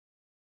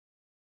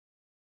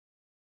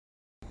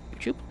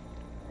YouTube.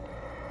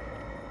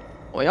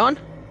 Are we on?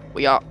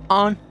 We are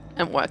on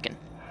and working.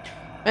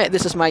 Right,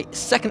 this is my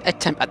second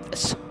attempt at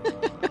this.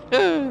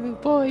 Oh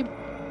boy.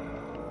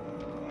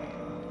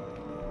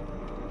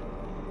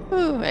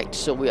 Alright,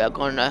 so we are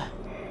gonna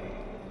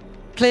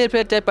play a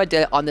bit Dead by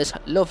Daylight on this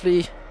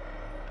lovely,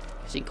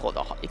 I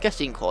guess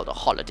you can call it a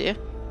holiday.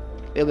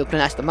 We'll be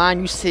playing as the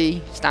man you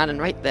see standing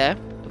right there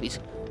with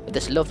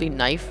this lovely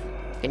knife.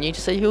 Can you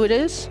see who it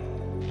is?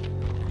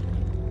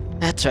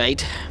 That's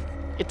right.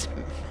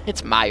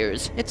 It's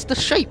Myers. It's the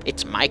shape.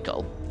 It's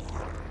Michael.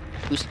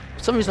 Who's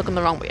somebody's looking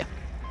the wrong way.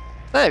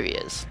 There he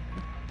is.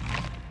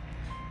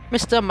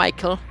 Mr.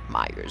 Michael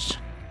Myers.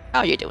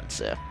 How you doing,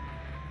 sir?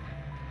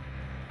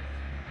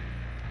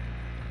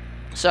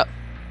 So, I'm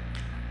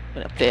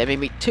gonna play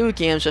maybe 2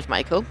 games with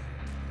Michael.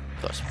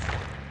 Of course.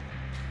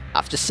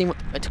 After seeing what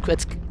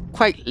it's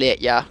quite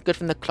late, yeah. Good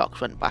from the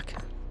clocks went back.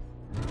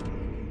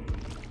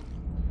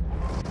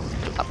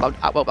 I'll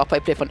probably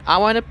play for an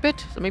hour and a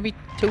bit, so maybe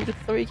 2 to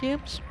 3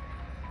 games.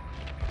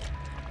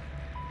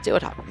 See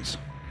what happens.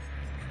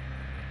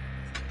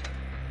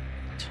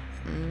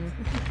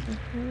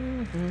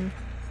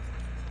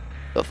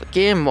 So for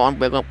game one,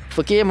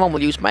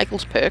 we'll use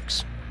Michael's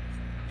perks.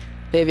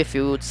 Play your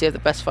food, save the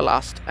best for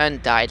last,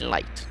 and Dying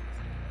Light.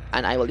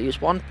 And I will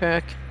use one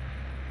perk,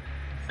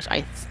 which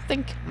I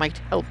think might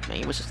help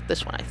me, which is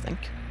this one, I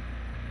think.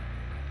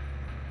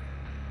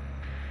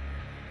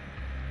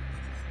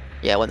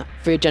 Yeah, when the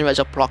 3 generators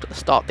are blocked at the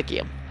start of the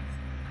game.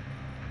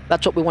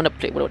 That's what we want to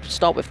play. We want to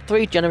start with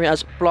 3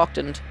 generators blocked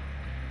and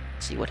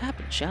see what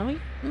happens, shall we?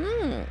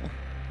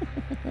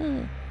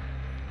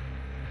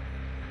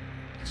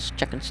 Just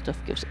checking stuff.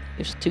 Gives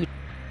 2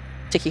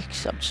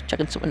 tickies. I'm just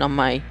checking something on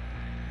my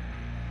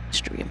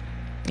stream.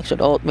 Make sure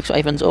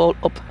everyone's all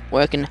up,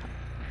 working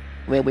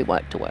where we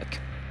want it to work.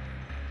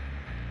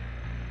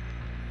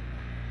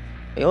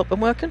 Are you up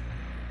and working?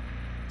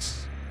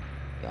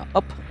 Yeah,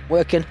 up,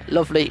 working,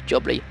 lovely,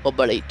 jubbly,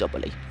 ubbly,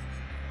 doubly.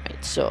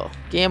 Right, so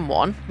game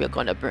 1, we're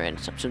gonna bring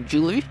some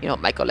jewelry. You know,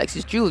 Michael likes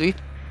his jewelry.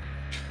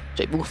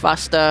 So move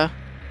faster.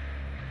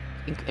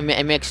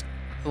 It makes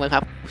we'll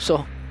have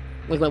so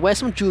we're gonna wear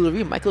some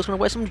jewelry. Michael's gonna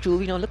wear some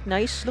jewelry. You know, look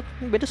nice, look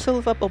a bit of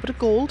silver, a bit of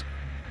gold.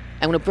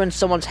 I'm gonna burn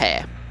someone's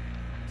hair.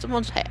 So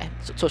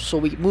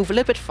we move a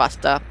little bit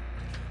faster,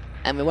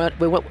 and we want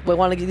to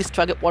at least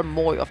try to get one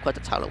more off because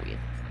it's Halloween.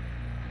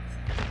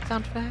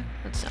 Sound fair?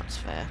 That sounds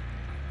fair.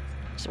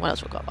 So what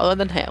else we got? Other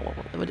than hair, what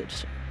we do?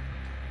 So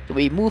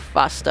we move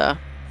faster,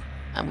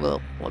 and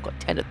we've got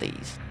 10 of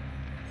these.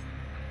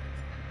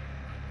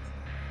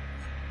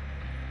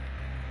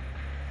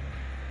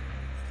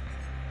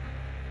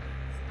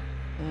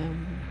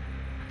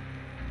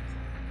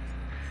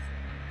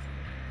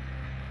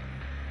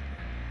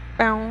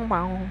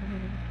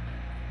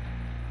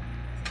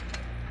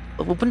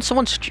 We'll bring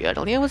someone's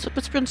journal, yeah?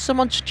 Let's bring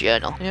someone's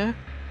journal, yeah?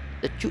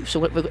 So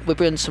we're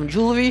bringing some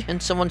jewelry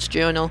and someone's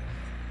journal.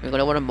 We're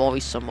gonna want to Mori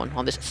someone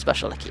on this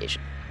special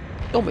occasion.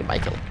 Don't be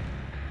Michael.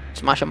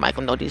 Smash a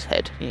Michael Noddy's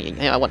head.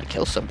 Yeah, I want to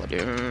kill somebody.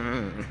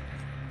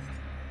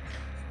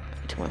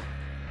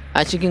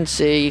 As you can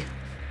see,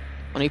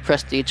 only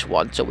pressed each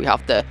one, so we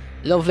have the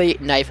lovely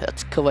knife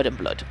that's covered in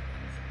blood.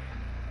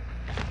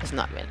 Isn't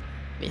that right?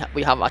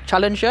 We have our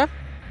challenger.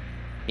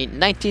 Need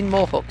 19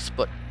 more hooks,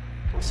 but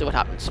we'll see what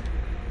happens.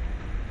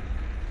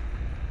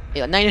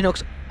 Yeah, 19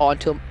 hooks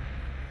onto him.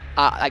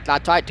 I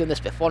tried doing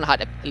this before and I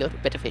had a little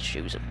bit of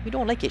issues. We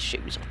don't like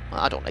issues.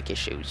 I don't like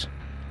issues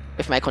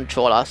with my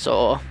controller,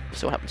 so we'll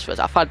see what happens first.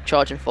 I've had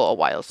charging for a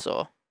while,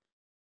 so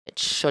it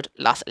should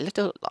last a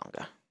little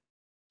longer.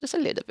 Just a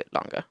little bit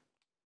longer.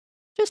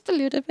 Just a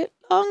little bit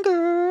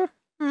longer.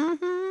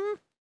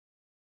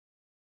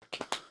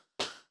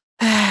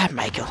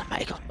 Michael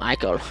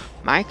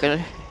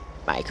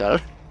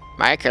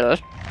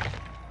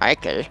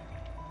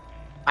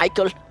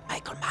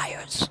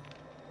Myers.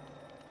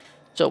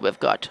 So we've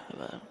got,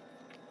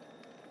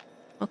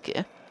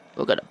 okay,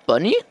 we've got a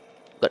bunny.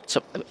 We've got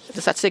some.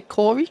 Does that say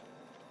Corey?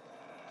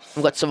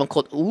 We've got someone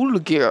called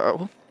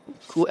Girl,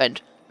 cool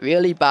and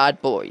really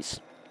bad boys.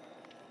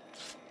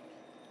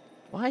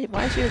 Why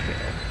is he a girl?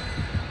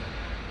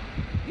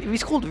 If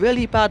he's called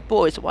really bad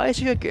boys, why is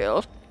he a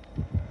girl?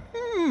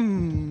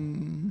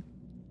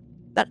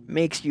 That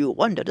makes you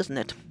wonder, doesn't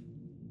it?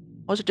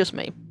 Or is it just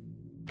me?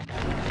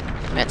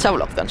 Let's have a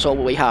look then. So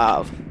we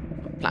have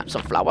plant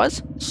some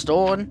flowers,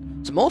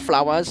 stone, some more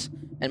flowers,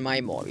 and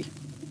my Mori.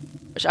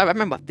 Which I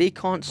remember they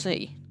can't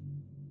see.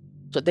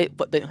 So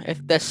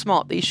if they're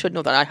smart, they should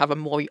know that I have a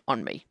Mori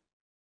on me.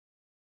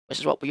 Which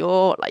is what we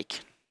all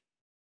like.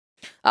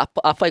 I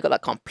probably got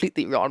that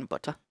completely wrong,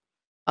 but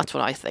that's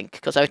what I think.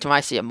 Because every time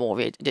I see a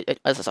Mori,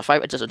 as a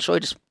fight, it doesn't show.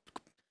 It's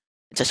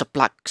just a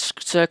black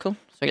circle.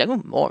 So you're like,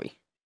 oh, Mori.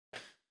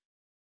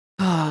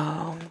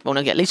 Oh, we want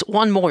to get at least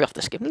one Mori off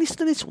this game. At least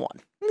one.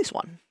 At least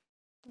one.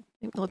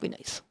 That would be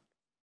nice.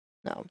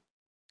 No.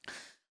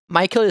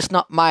 Michael is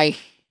not my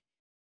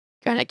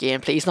kind of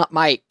gameplay. He's not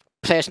my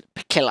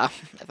killer,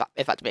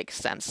 if that makes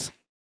sense.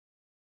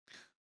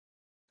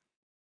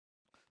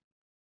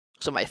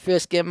 So my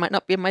first game might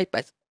not be my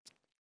best.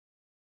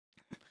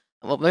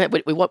 Well,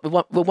 we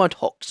want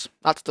hooks.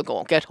 That's the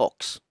goal. Get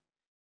hooks.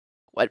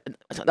 Well,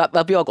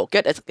 that'll be our goal.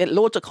 Get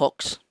loads of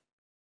hooks.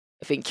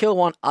 If we can kill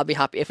one, I'll be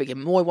happy. If we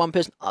can more one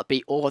person, I'll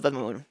be over the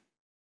moon.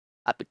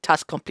 I'll be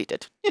task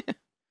completed.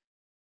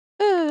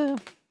 I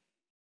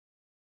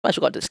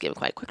actually got this game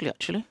quite quickly,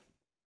 actually.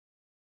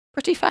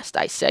 Pretty fast,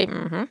 I say.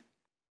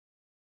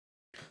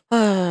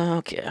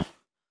 Okay.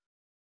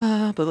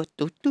 And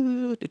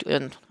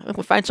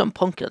we'll find some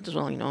pumpkins as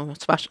well, you know.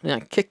 Smash,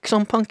 kick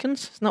some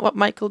pumpkins. Isn't that what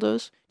Michael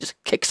does? Just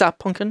kicks that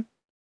pumpkin.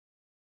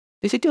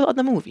 Does he do it in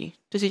the movie?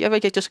 Does he ever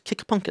just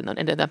kick a pumpkin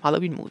in them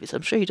Halloween movies?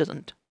 I'm sure he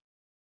doesn't.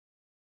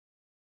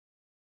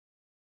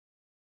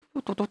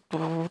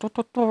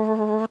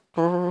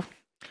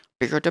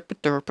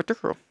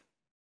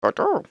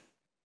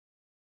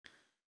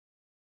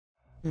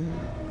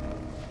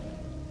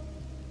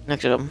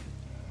 Next to him.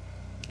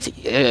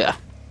 Yeah.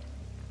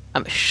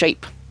 I'm a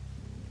shape.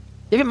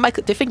 Do you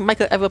think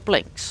Michael ever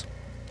blinks?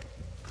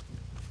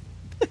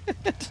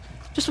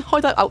 Just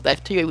hold that out there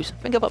to use.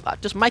 Think about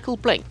that. Does Michael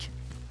blink?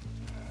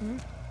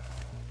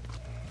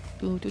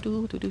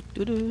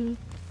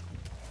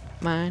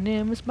 My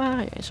name is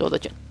Maya. So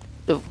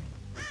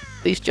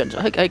these gens.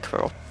 Hey,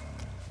 Crow.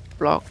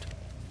 Blocked.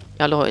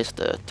 Yellow is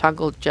the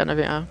tangled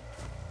generator.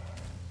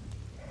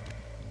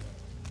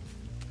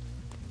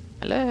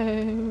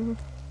 Hello.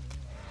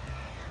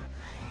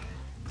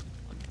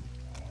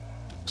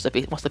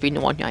 Must have been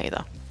no one here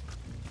either.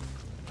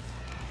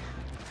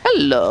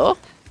 Hello.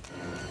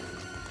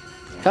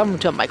 Come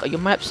to Michael. You're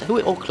my obsession.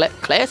 Who? Oh,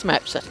 Claire's my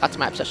obsession. That's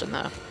my obsession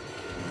there.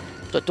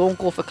 So don't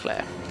go for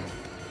Claire.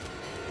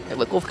 Okay,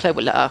 we'll go for Claire.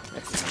 We'll let her.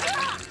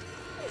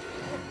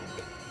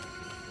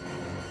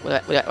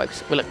 We'll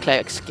let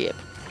Claire escape.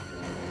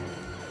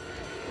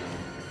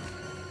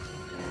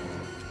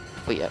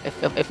 But yeah,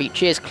 if we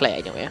chase Claire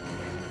anyway,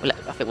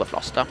 I think we've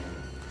lost her.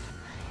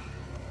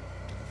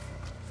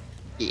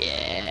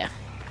 Yeah.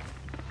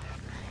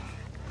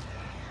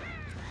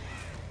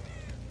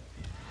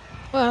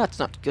 Well, that's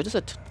not good, is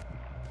it?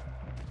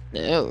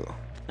 No,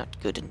 not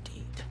good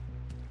indeed.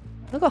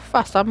 Look how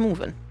fast I'm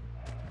moving.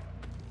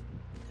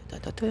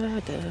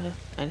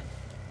 And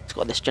let's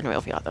got this generator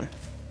over here then.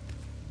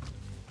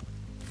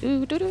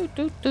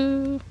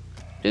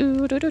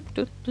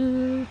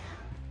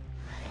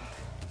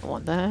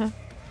 One there.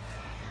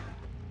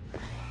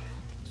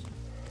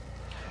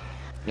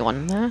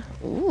 One there.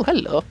 Ooh,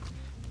 hello.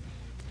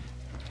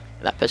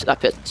 That person,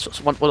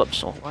 one up,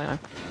 so why?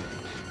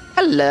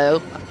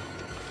 Hello.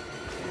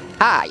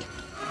 Hi.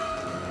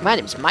 My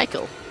name's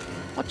Michael.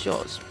 What's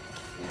yours?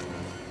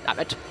 Damn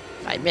it.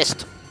 I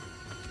missed.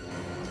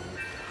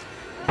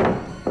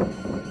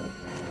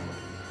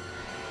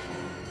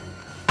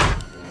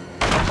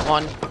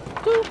 One,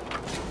 two.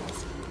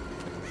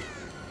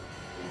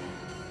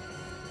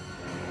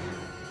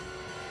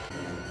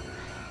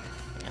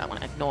 I want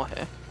to ignore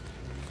her.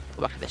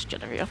 Go back to this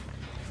generator.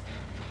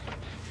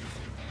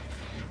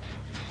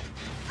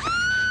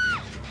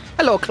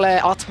 Hello,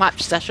 Claire. Art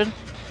match session.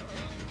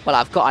 Well,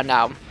 I've got her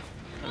now.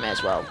 I may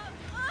as well.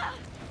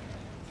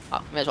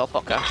 Oh, may as well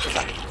fuck her.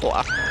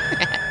 Caught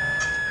her.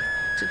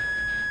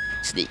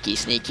 Sneaky,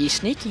 sneaky,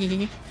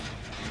 sneaky.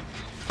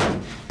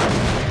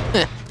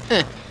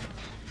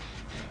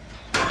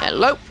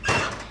 Hello.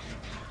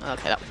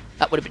 Okay,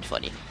 that would have been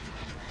funny.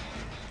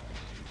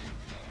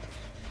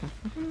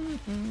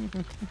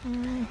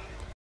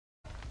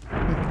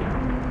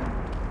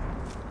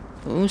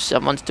 Ooh,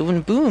 someone's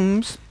doing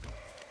booms.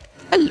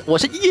 Hello,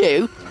 was it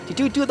you? Did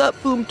you do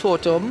that boom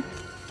totem?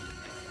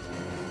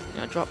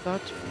 Can I drop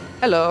that?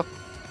 Hello.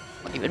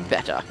 Even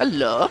better.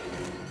 Hello.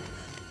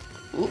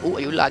 Ooh,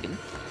 are you lagging?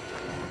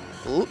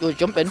 Ooh, you're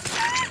jumping.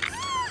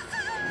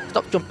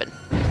 Stop jumping.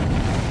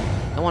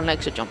 No one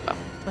likes a jumper,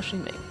 especially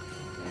me.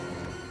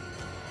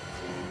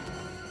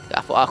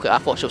 Yeah, I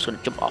thought she was going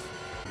to jump off.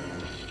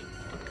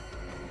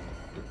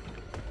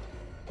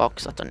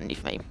 Box, that's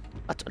underneath me.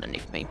 That's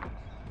underneath me.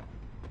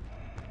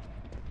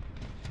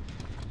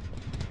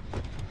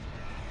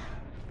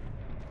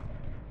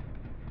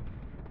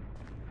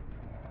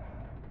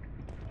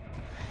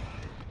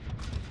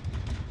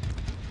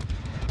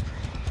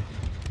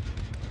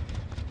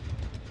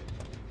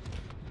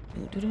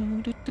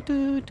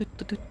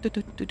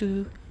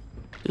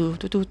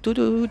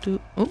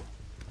 Oh.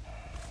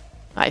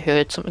 I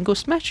heard something go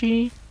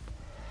smashy.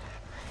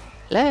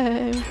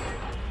 Hello.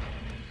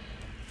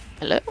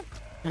 Hello.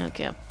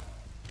 Okay.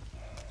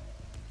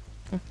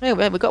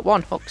 Anyway, we got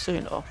one hook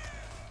soon, though.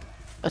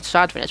 That's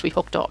sad thing is we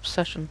hooked our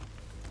obsession.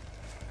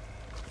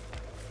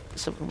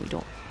 It's something we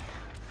don't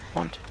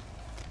want.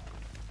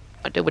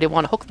 I do really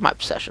want to hook my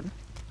obsession.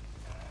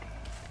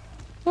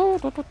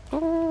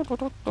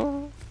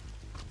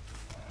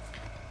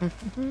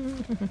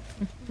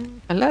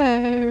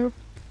 Hello.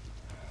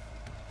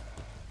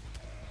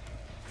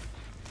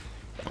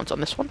 Someone's on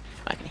this one.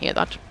 I can hear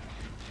that.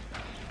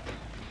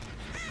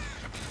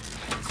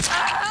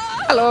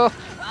 Hello.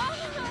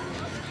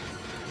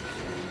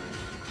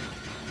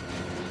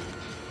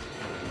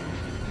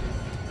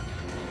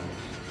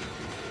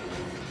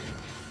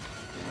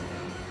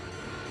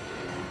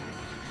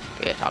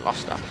 shit, I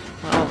lost her.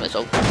 Oh,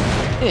 missile.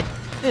 Eh,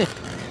 eh.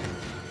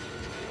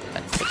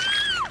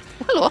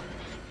 Hello?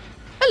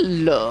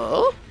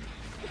 Hello?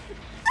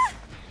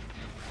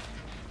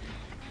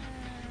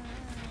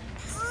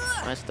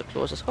 Where's the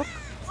closest hook?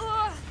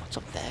 What's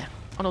up there?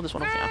 Oh no, there's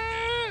one up here.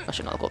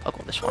 Actually, no, I'll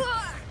go this one.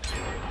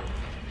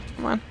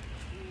 Come on.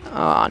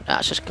 Oh, no,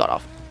 it's just got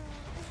off.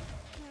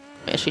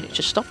 Yeah, she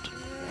just stopped.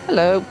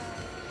 Hello.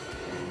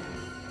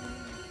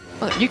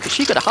 Oh,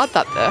 she could have had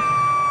that there.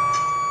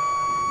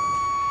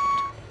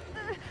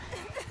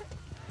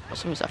 What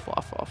seems that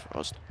far for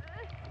us?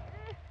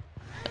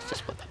 Let's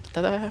just put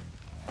that there.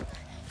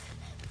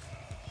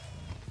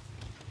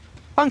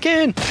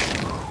 Pumpkin!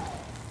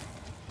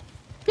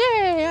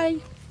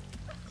 Yay!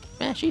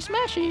 Smashy,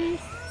 smashy!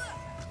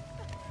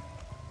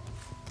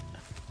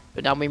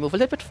 But now we move a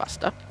little bit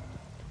faster.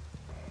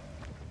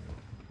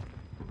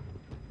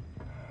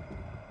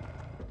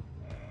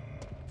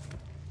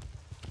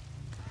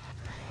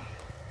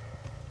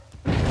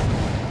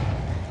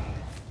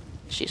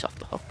 She's off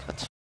the hook,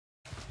 that's...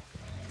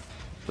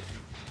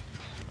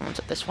 Someone's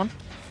at this one.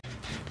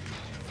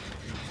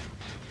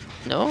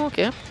 No,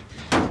 okay.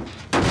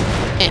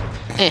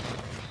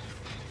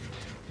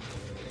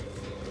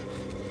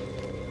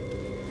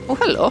 Oh,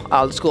 hello.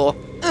 I'll just go.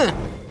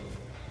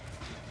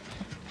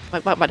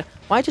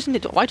 Why doesn't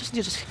it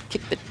just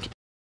kick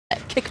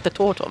the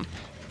totem?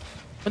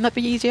 Wouldn't that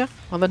be easier?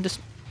 Rather than just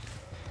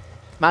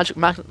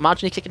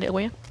marginally kicking it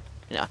away?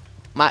 Yeah.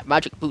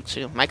 Magic boots.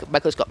 You know,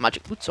 Michael's got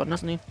magic boots on,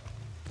 hasn't he?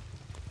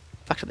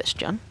 Back to this,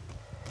 John.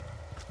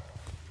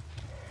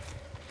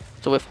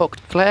 So we've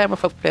hooked Claire, we've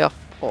hooked player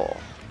 4.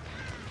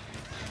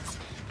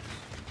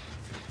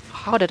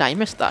 How did I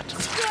miss that?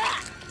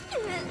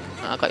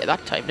 I got you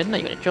that time, didn't I?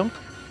 You gonna jump?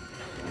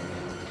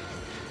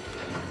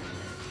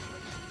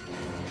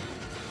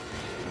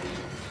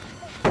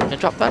 Gonna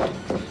drop that?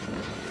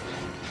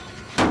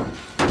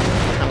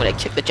 I'm gonna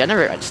kick the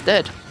generator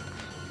instead.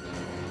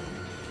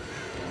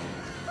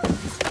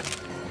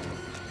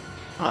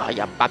 Oh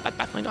yeah,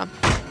 bad, my god.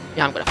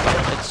 Yeah, I'm gonna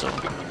fuck it, so...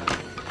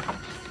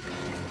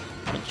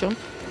 Jump.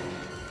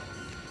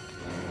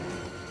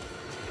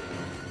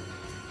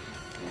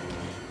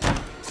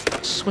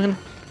 Swing.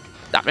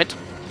 Damn it.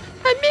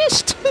 I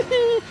missed!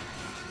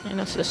 And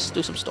let's just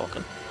do some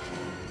stalking.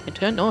 You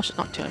turn? No, she's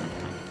not turning.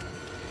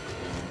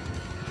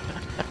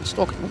 I can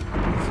stalk it.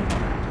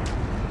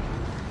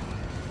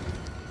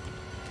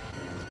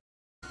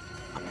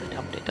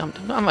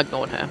 I'm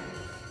ignoring her.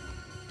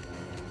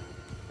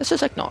 Let's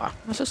just ignore her.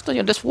 Let's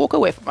just walk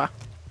away from her.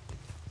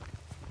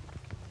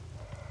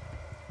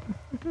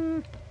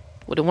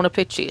 We don't want to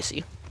play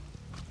chasey.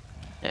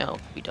 No,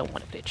 we don't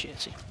want to play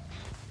chasey.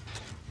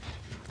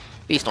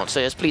 Please don't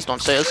say us. Please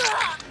don't say us.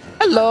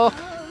 Hello.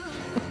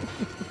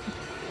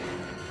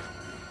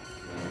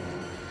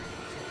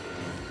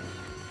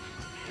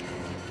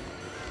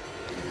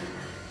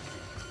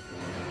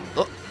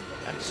 Oh,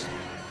 thanks.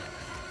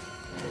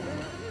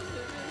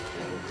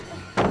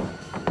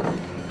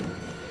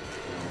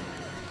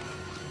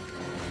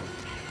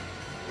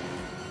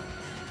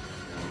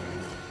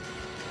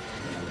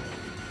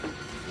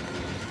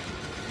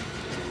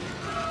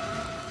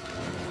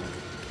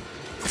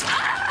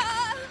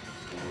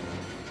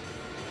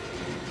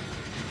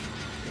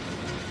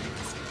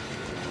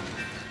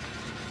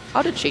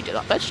 How did she do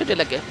that? That should do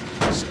like a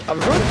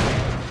run.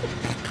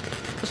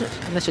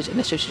 Unless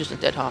it's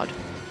just dead hard.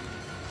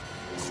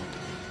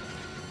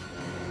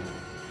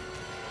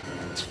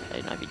 It's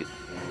fine. I mean,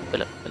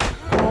 will it?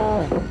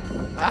 Oh!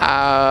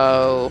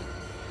 Ow!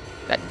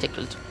 That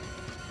tickled.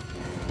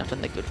 Not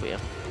in the good way.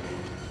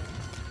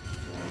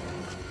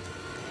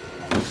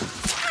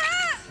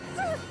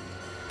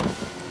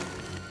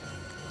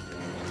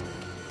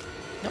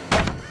 Nope.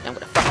 I'm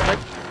gonna fuck it.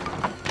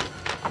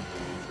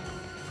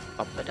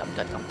 Oh,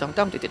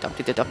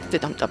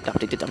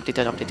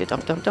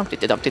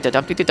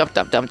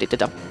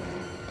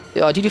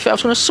 did you think I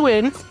was gonna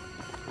swing?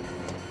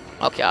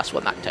 Okay, I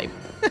swung that time.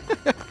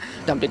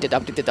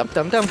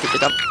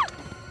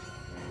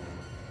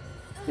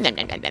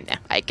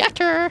 I got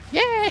her!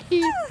 Yay!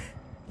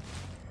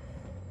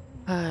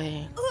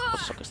 What the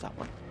fuck is that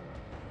one?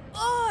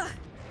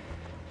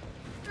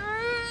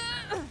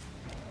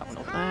 That one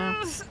over there.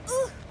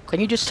 Can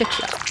you just sit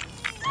here?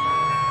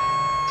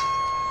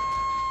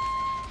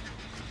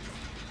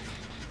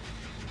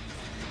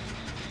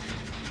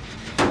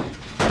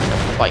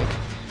 Boink,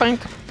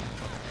 boink.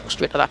 Go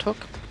straight to that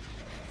hook.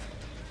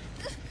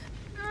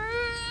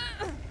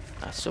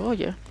 I saw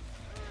you.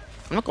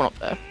 I'm not going up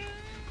there.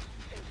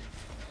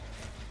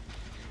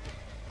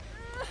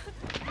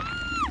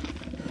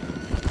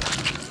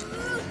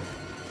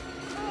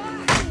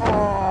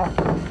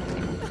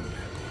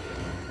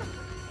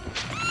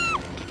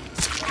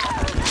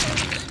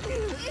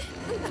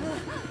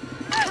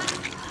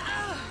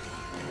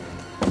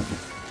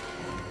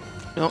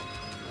 No.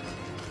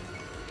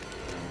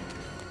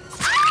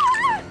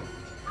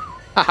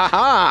 Ha ha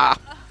ha!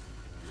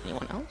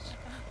 Anyone else?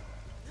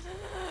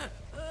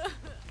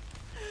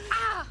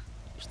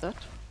 Who's that?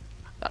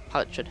 That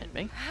pallet should hit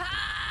me.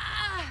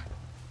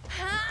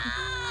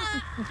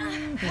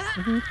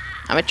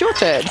 I'm at your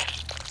turn.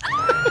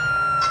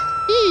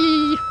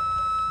 Eee.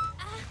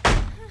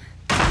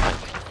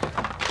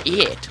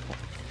 Eat.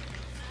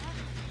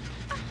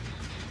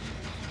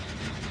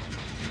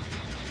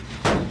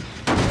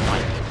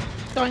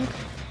 Doink.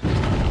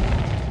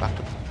 Back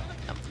to.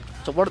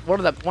 So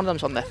one of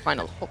them's on their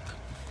final hook.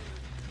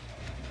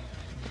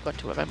 I've got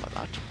to remember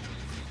that.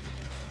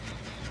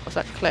 Was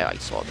that Claire I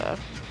saw there? I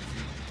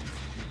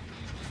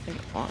think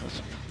it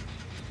was.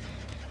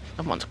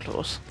 Someone's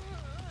close.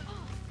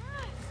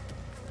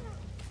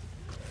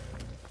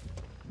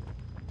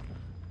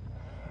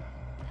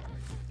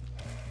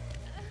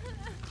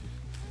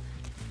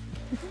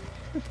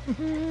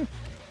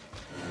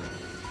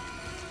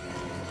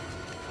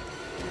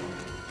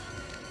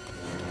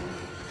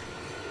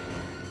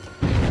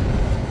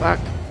 Back.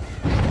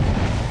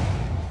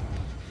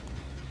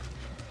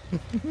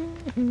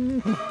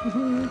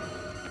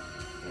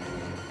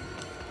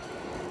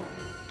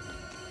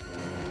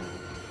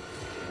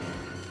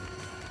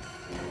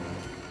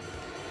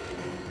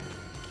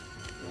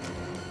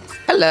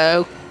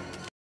 Hello.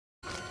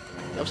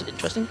 That was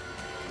interesting.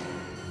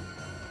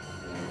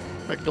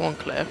 Right, go on,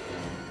 Claire.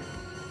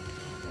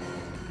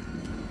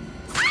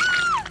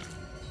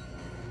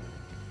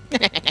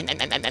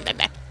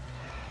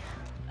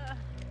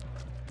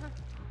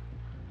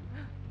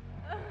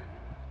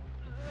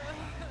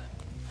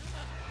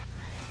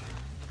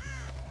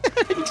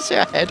 Did you see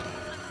her head?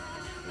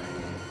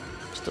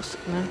 Still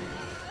sitting there.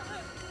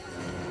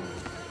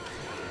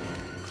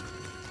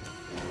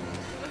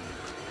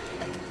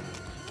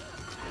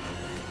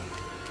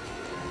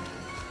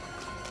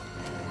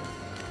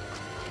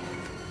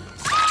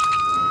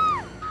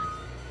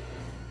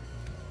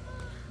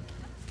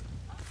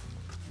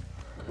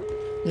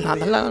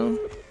 Land alone.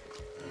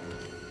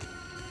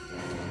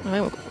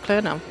 Alright, we've got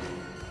Claire now.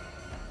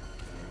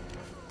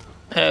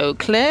 Oh,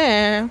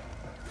 Claire!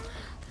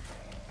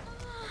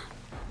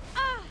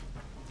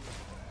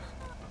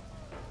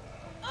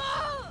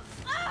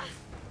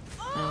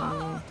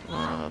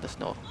 Oh, there's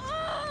no...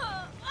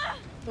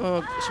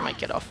 Oh, she might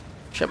get off.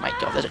 She might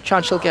get off. There's a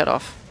chance she'll get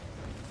off.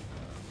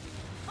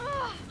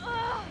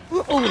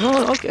 Oh,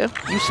 no, okay.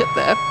 You sit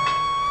there.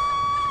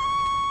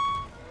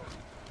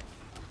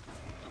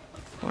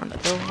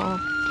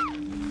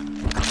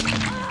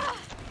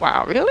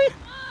 Wow, really?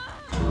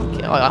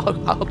 Okay, I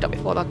hooked up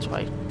before, that's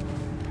right.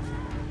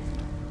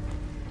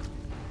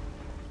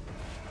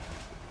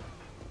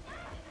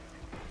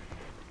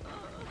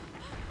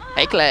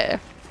 Hey, Claire.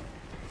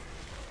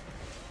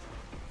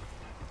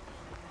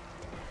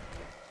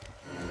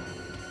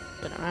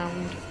 Spin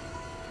around.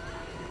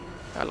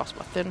 I lost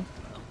my thing.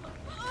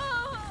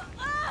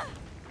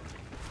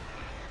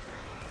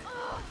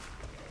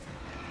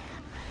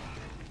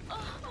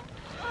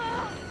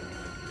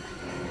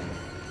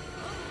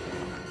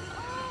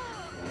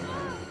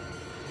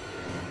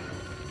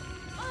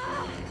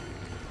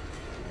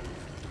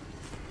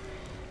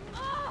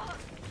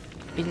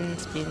 Spin,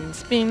 spin,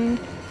 spin.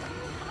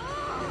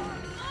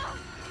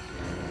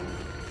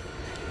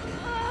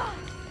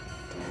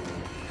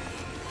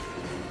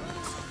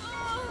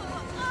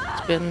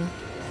 Spin.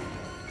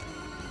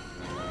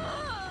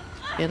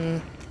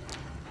 Spin.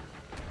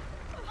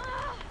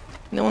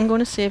 No one going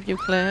to save you,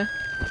 Claire.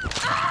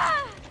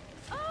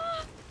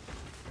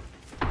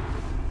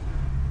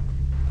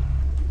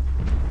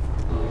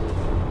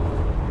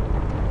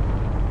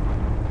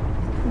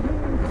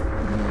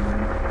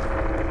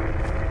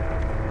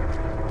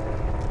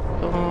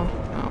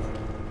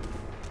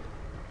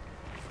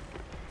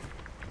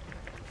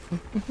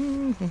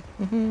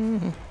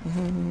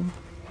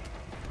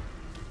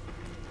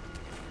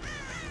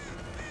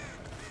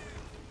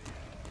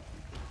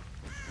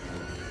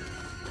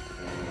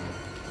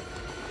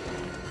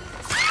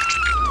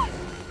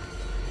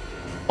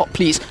 Oh,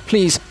 please,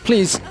 please,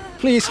 please,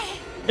 please.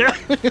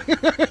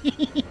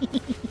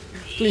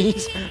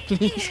 Please,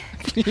 please,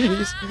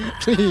 please,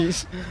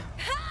 please.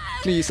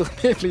 Please,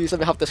 please, let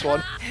me have this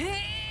one.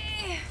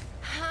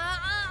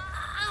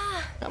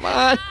 Come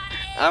on,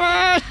 come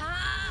on.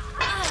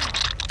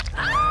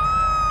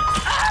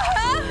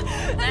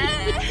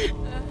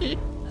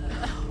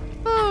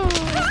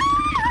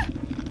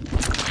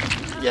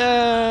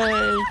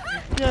 Yay!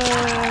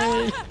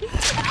 Yay!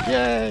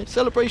 Yay!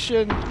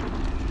 Celebration!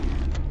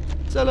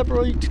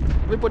 Celebrate!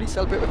 Everybody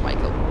celebrate with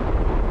Michael.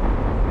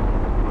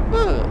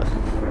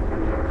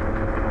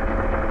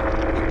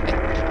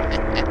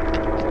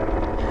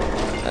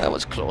 That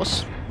was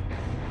close.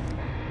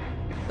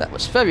 That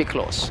was very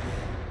close.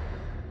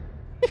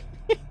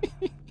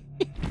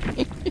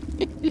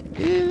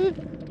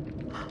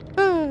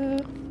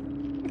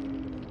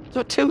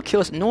 So 2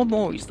 kills, no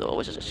Moris though,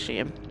 which is a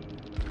shame.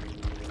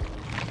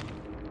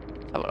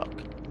 Have a look.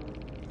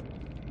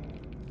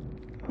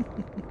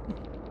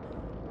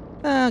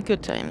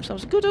 Good times. That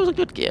was a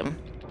good game.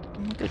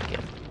 Good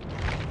game.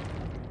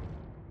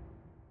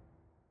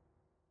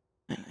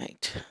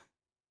 Alright.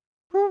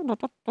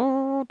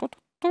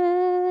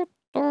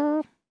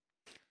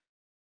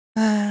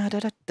 Da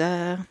da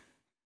da.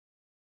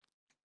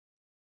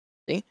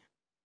 See?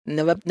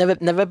 Never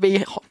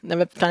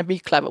try to be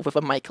clever with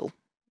a Michael.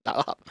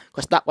 That'll happen,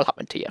 because that will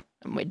happen to you,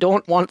 and we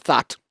don't want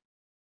that.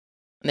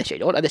 Unless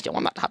you want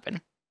that to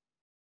happen.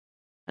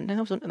 And then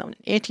that was an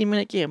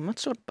 18-minute game.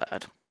 That's not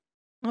bad.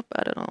 Not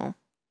bad at all.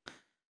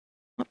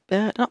 Not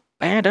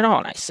bad at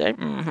all, I say.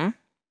 Mm-hmm.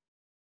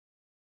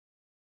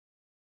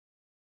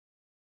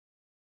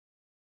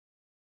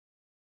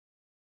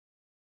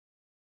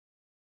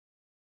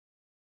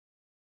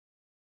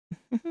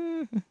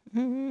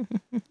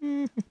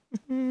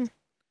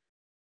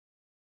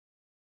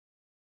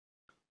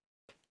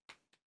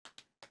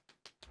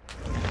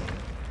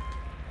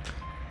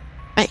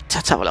 Right,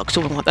 let's have a look.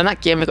 So in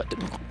that game we got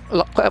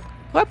quite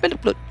a bit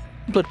of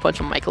blood punch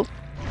from Michael.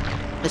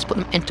 Let's put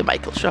them into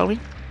Michael, shall we?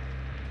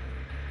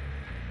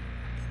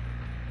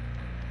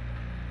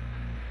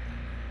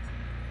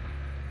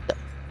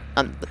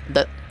 And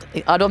the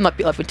add-on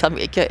that I've been telling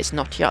me to get is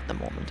not here at the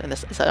moment. And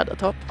is that at the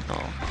top? No.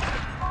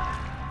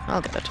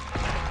 I'll get it.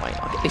 Why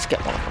not? At least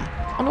get one of them.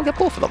 And I'll get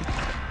both of them.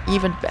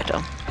 Even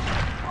better.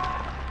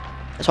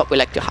 That's what we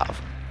like to have.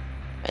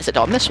 Is it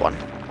on this one?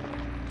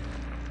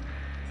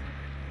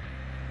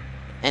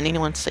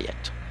 Anyone see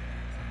it?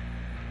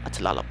 That's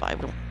a lullaby. I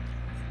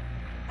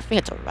think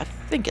it's alright.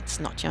 I think it's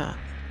not here.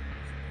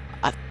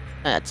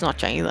 It's not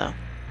here either.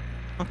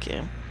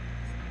 Okay.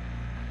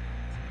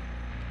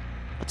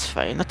 That's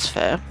fine. That's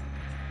fair.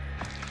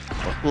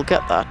 We'll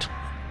get that.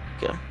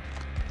 Okay.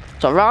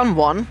 So round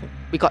 1,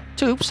 we got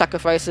 2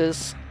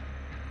 sacrifices.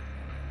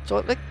 So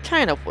it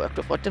kind of worked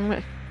with what, didn't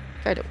we?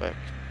 Kind of worked.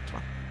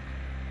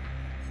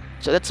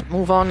 So let's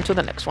move on to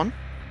the next one.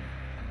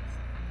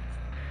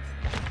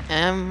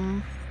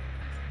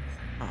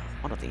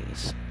 One of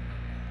these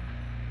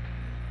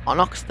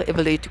unlocks the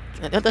ability to.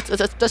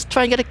 Let's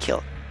try and get a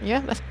kill.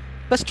 Yeah,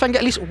 let's try and get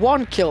at least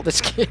 1 kill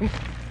this game.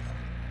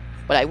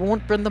 But I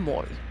won't bring the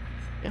Mori.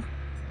 Yeah.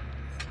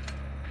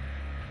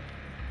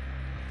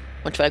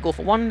 I'll try to go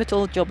for 1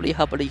 little jubbly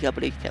hubbly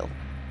kill.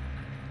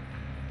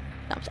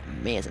 Sounds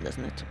amazing,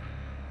 doesn't it?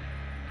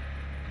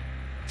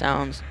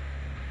 Sounds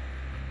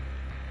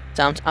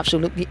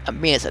absolutely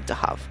amazing to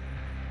have.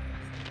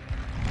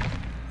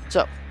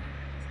 So,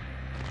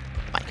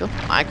 Michael.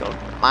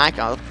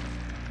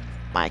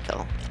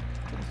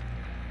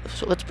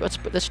 So let's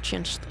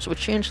change. So we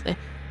change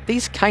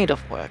these kind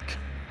of work.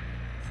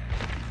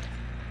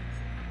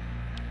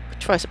 We'll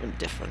try something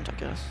different, I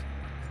guess.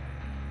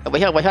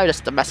 We're here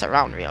just to mess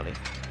around, really.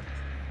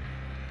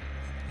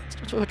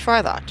 So we'll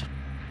try that.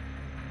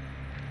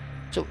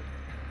 So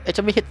each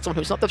time we hit someone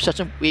who's not the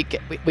obsession,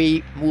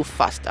 we move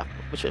faster,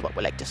 which is what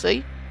we like to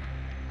see.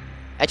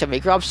 Each time we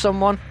grab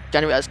someone,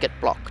 generators get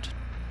blocked.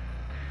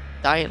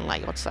 Dying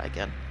Light, what's that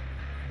again?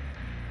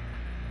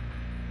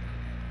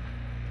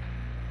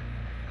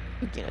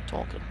 Again, a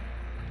talking.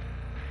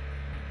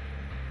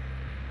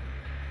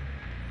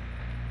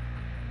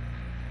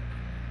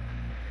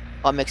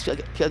 Or makes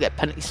people get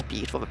penalty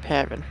speed for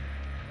repairing.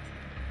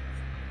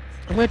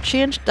 I'm gonna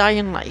change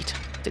Dying Light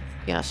to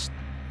yes,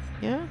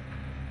 yeah.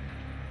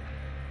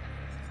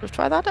 Let's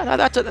try that.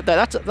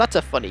 That's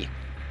a funny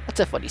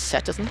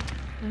set, isn't it?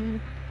 I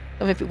mean,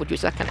 people would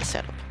use that kind of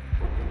setup.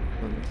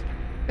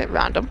 A bit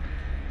random,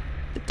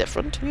 a bit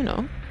different, you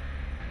know.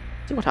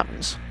 See what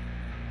happens.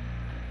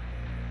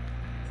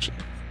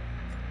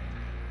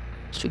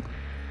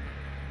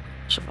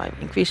 Survive.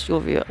 Increase your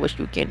view, which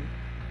you gain.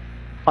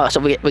 Oh, so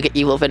we get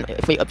evil then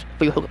if we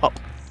hook up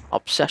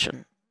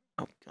obsession.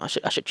 Oh, I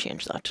should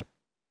change that.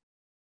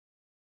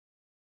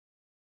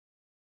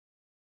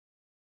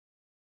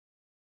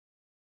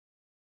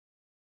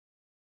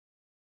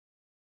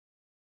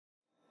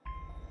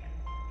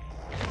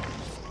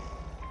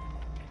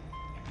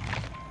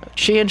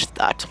 Change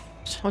that.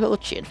 A little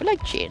change. We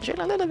like change.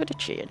 A little bit of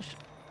change.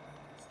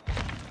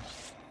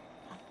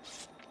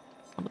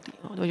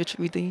 How do you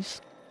read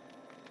these?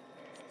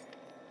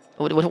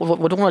 We don't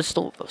want to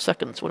stop for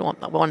seconds. We don't want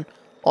that one.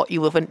 Or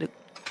even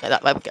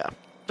that way we go.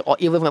 Or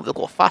even when we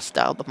go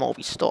faster, the more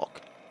we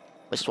stalk.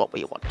 Which is what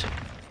we want.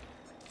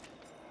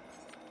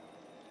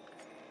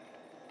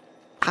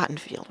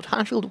 Haddonfield. Would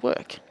Haddonfield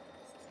work?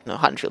 No,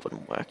 Haddonfield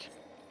wouldn't work.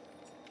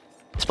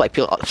 Despite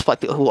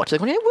people who watch it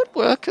going, it would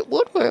work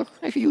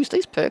if you use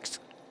these perks.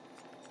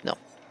 No,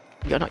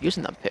 you're not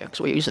using them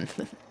perks. We're using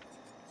them.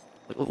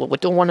 We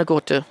don't want to go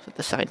to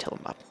the Silent Hill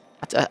map.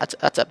 That's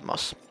a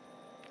must.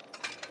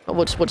 But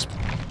we'll just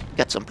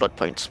get some blood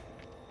points.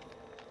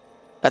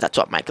 That's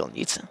what Michael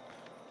needs.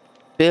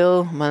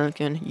 Bill,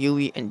 Malcolm,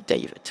 Yui, and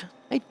David.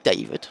 Hey,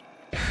 David.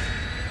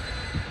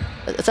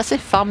 Does that say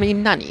family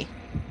nanny?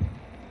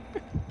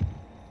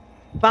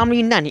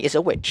 Family nanny is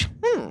a witch.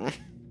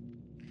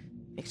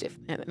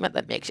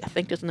 That makes you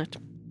think, doesn't it?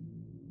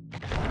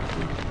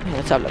 Yeah,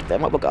 let's have a look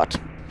then. What we got?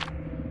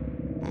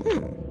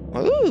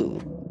 Ooh.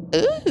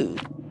 And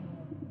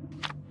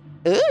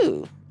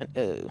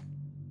ooh.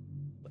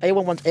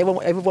 Everyone wants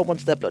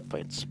their blood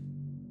points.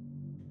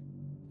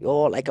 We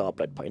all like our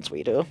blood points,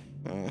 we do.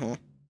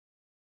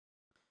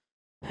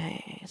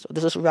 Hey, so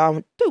this is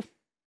round 2.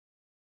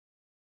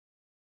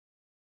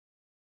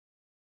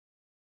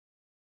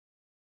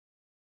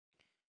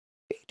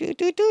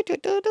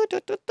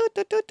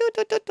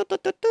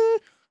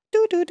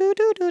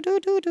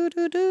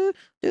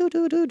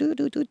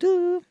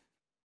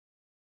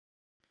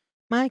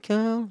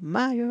 Michael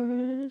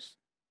Myers.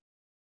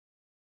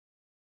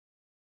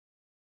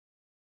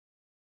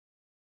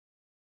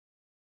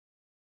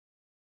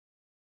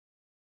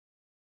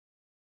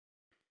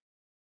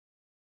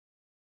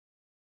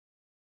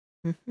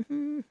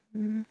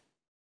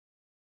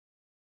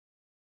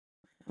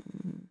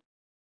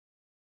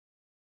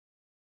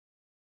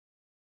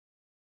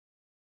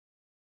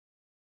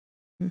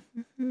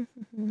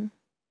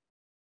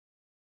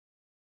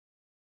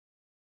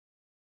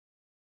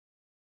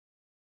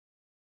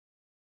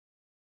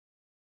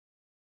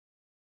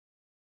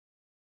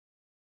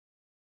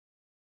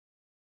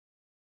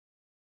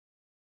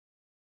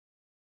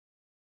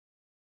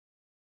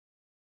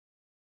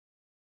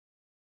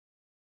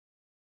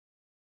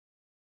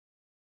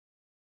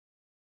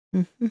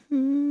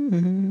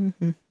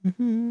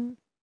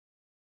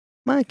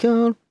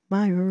 Michael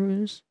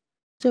Myers.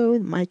 So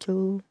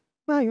Michael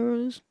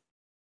Myers.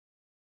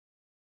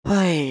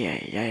 Ay,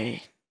 ay,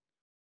 ay.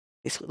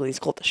 He's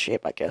called the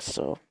shape, I guess,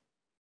 so.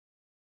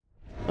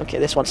 Okay,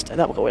 this one's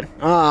that will go in.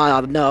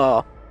 Ah,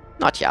 no.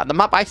 Not yet. The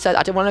map I said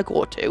I didn't want to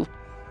go to.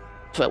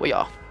 That's where we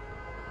are.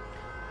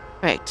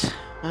 Right.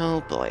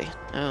 Oh boy.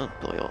 Oh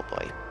boy, oh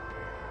boy.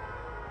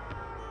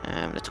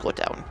 Let's go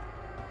down.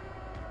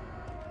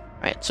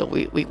 Right, so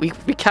we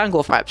can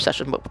go for my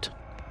obsession mode.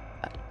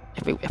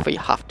 If we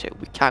have to,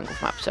 we can go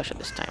for my obsession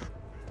this time.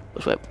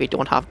 Because we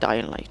don't have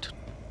Dying Light.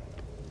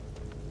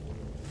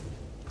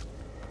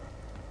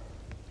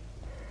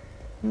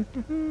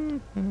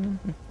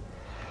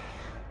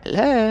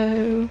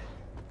 Hello?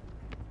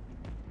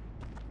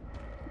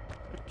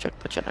 Check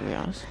the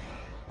generators.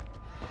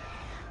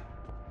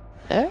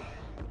 Hello?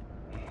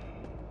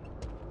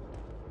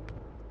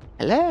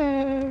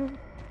 Hello?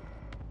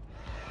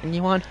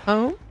 Anyone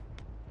home?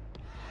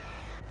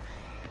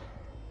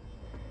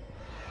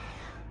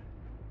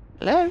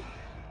 Hello?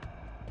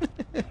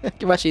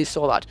 You actually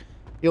saw that.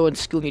 You're in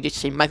school and you just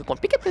see Michael going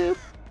peekaboo.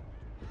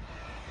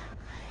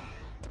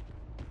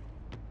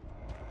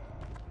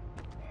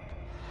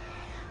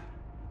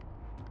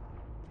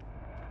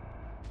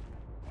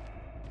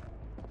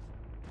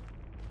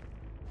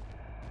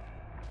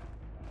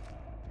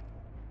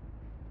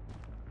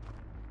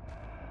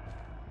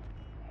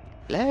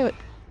 Hello?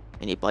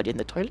 Anybody in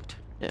the toilet?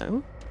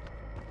 No?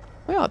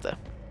 Where are they?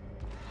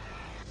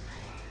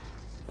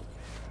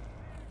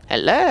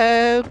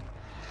 Hello?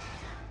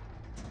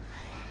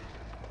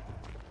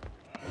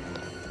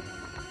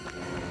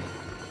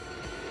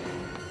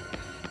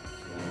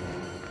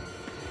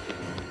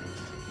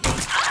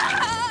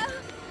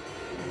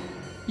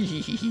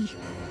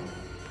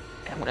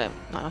 I'm gonna...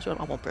 No,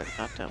 I won't break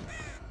that down.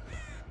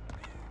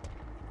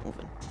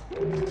 Moving.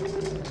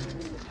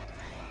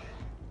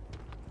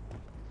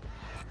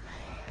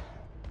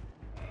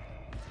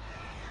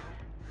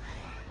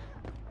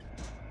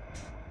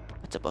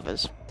 What's above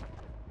us?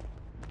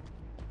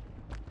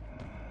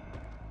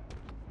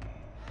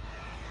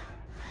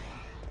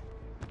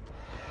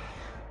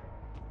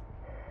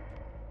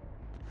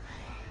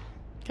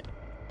 Okay.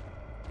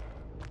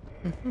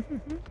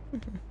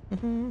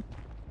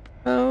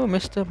 Oh,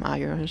 Mr.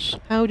 Myers,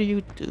 how do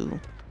you do?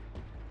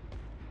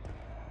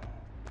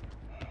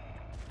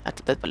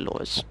 That's a bit below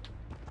us.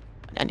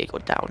 And then you go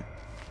down.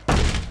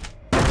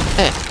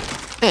 Eh,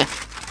 eh.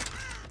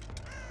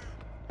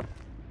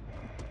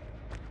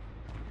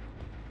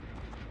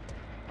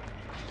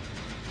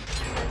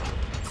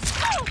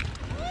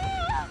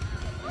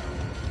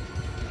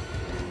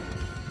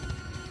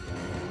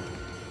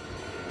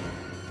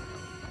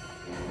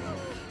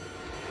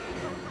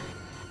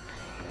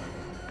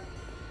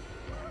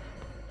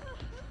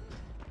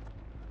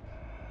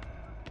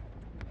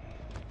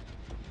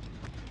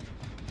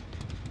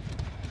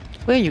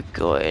 Where you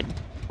going?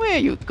 Where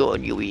you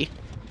going, Yui?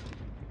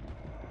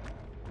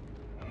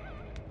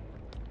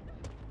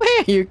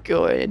 Where you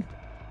going?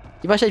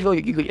 You must have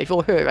if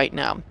you're her right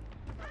now.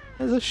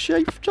 There's a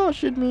shape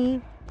joshing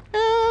me.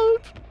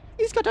 Help!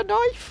 He's got a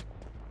knife.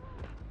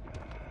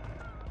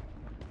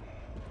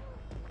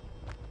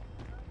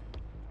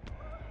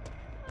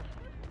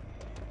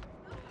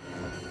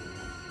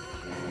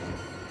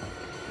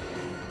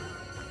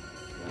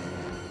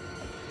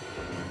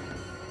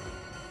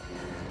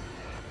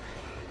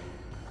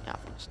 Yeah,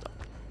 stop.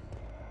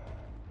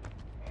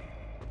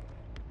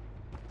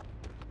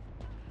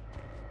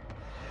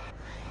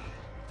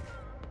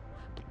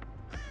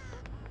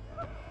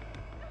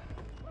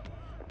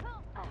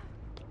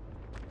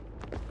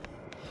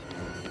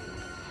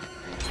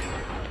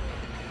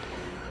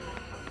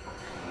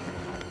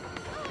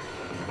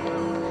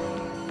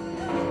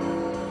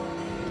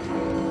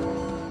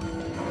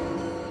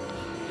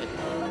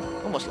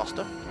 Almost lost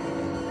her.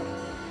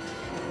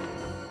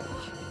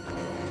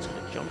 It's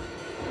gonna jump.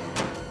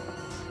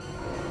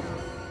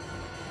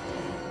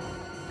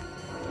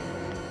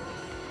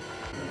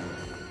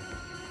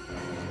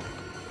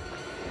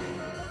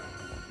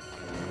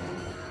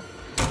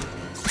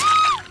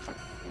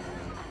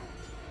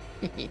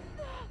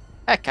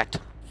 Haircut.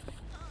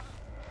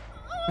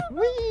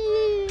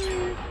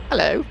 Whee!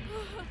 Hello.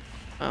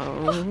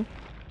 Oh.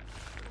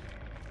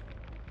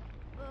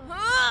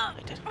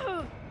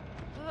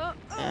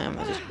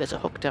 There's a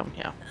hook down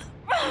here.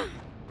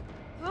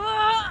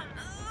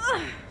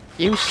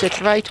 You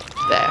sit right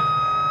there.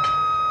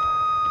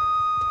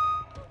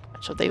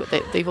 So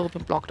they've all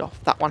been blocked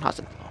off. That one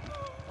hasn't.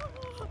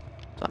 So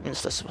that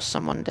means there was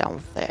someone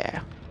down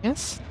there.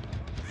 Yes?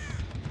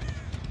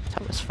 So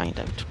let's find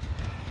out.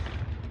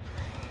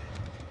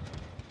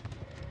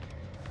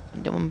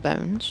 No one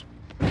bones.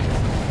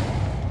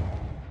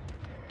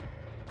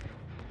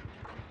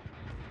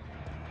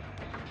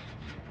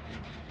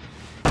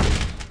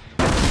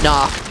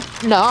 Nah.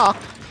 Nah.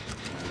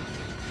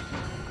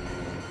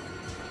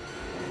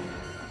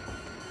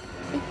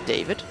 Hey,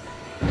 David.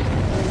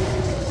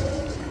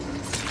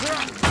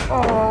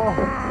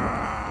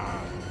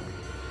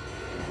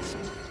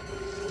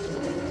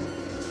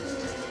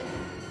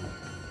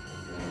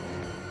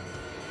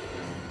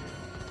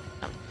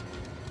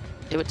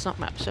 David's not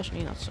my obsession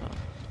either, so...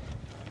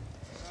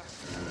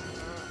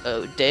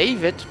 Oh,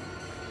 David!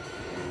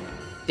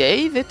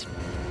 David!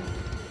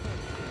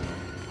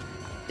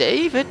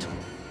 David!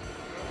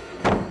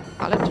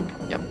 Pallet?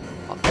 Yep,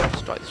 I'll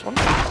destroy this one.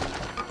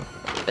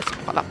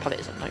 That pallet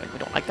is annoying, we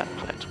don't like that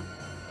pallet.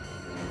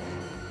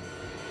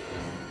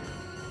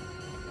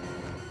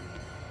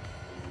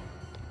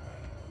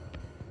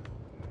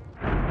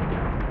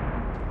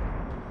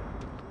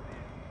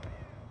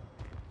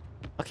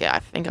 Okay, I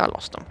think I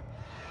lost them.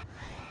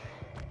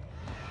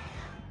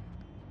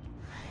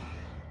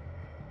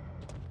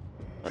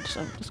 Let's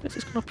get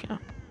this one up here.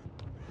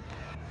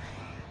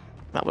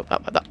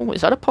 Oh,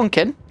 is that a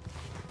pumpkin?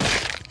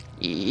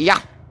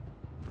 Yeah.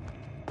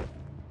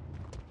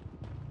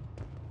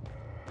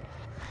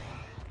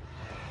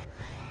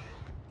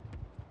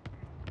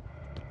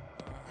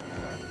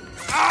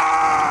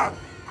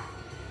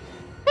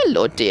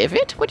 Hello,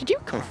 David. Where did you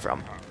come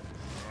from?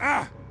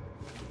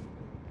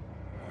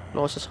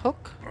 Loses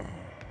hook.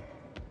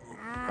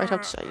 Right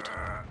outside.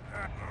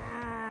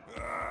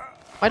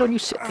 Why don't you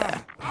sit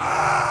there?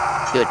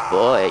 Good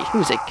boy.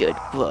 Who's a good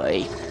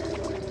boy?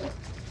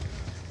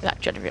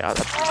 That generator.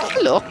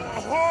 Hello.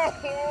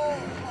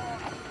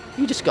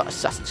 You just got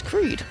Assassin's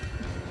Creed.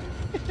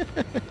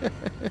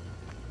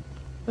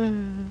 There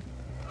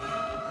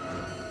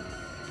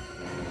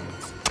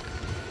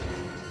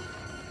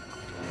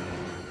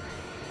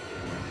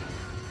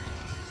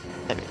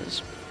it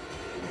is.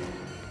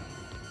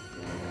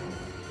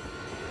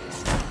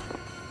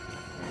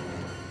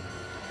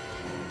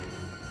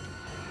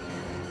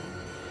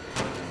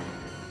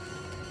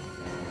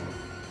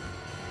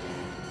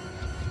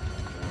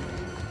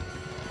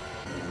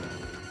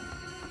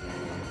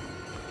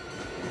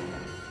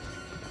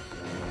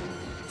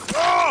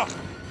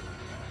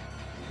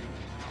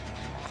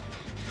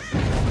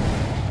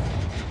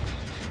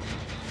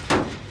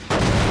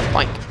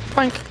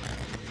 Plank.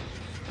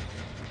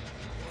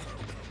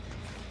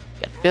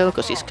 Get Bill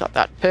because he's got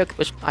that perk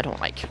which I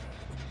don't like.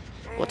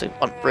 What's it?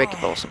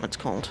 Unbreakable, something it's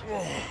called.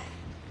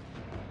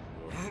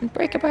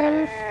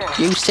 Unbreakable.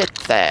 You sit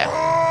there.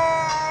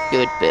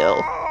 Good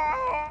Bill.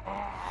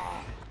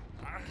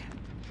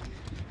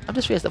 I've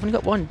just realised I've only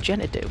got one gen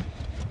to do.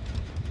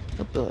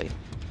 Oh boy.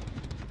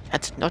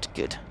 That's not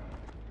good.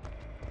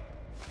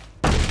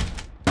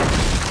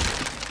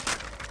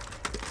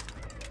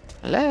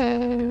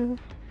 Hello?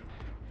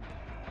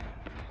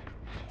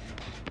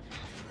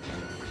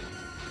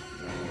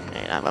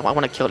 I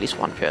want to kill at least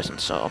one person,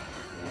 so...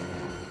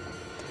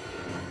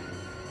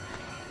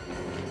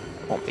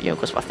 It won't be you,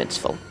 because my fin's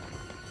full.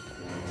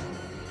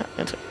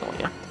 Oh,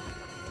 yeah.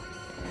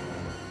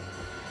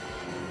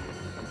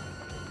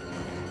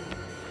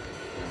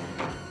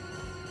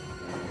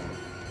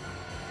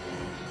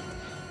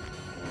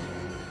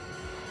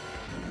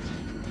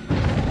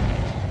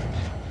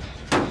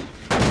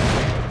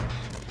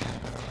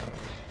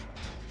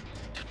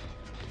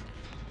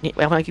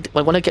 I want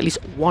to get at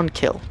least one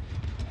kill.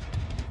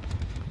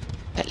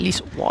 At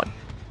least one.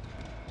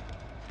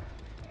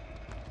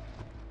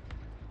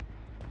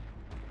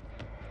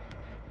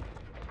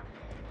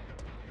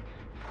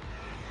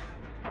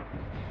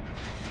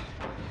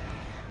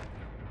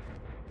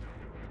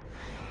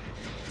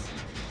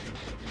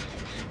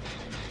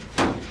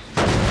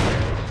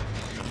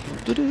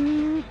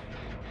 Doo-doo.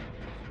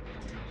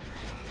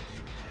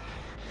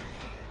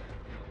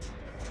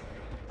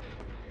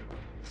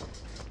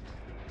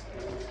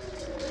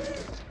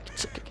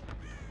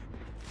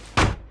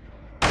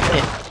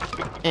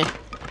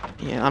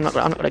 Yeah, I'm not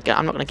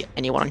gonna get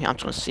anyone on here. I'm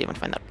just gonna see if I can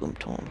find that boom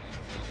tone.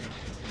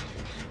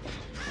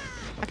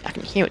 I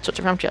can hear it, so it's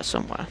around here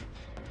somewhere.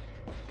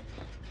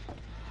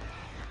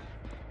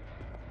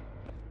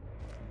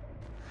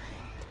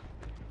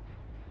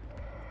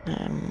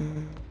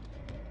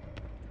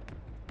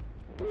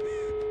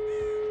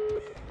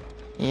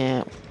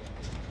 Yeah.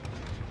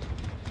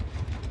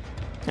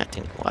 That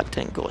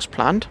didn't go as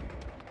planned.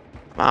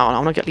 Wow, I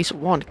want to get at least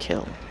one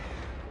kill.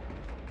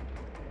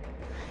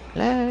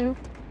 Hello?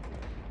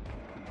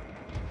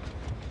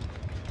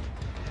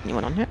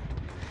 Anyone on here?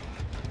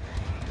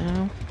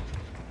 No.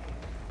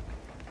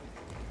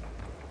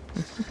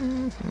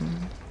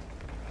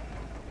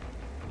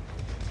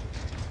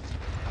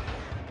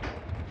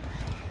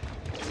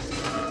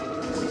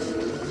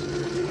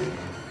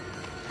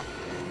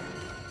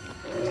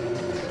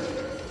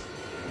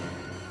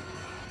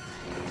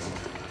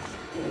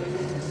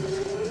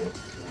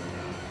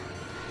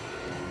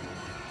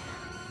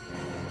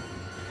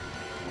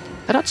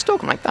 They're not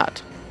spoken like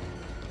that.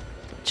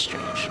 It's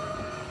strange.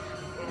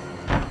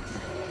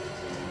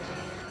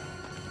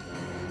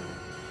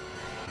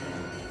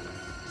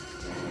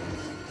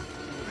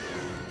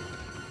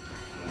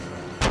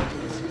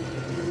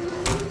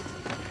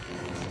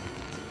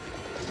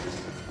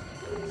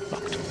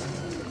 Locked.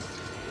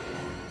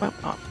 Well,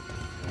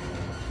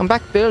 come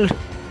back, Bill.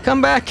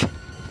 Come back.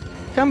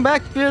 Come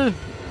back, Bill.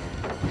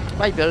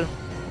 Bye, Bill.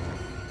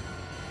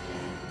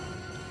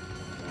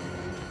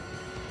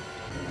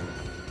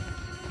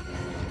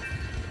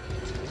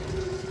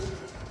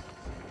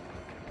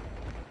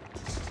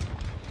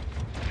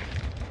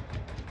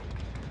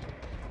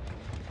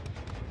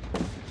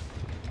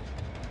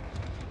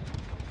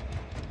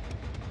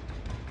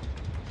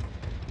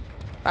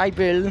 Bye,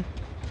 Bill.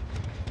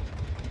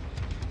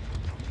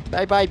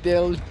 Bye-bye,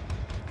 Bill.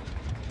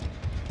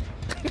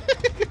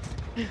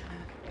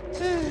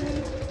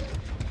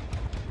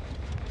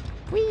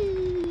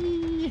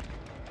 Whee!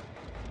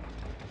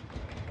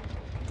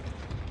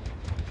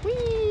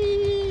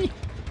 Whee!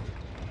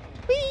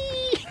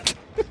 Whee!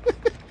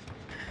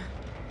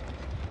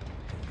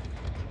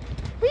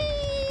 Whee!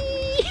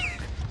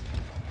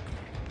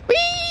 Whee!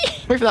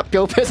 Wait for that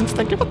Bill person's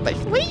thinking, what the?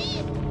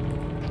 Whee!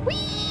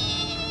 Whee!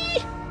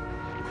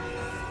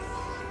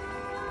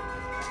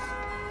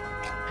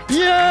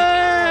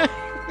 Yeah!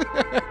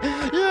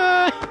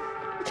 Yeah!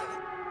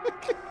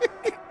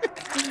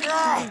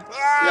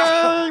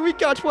 Yay! We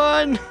got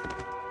one!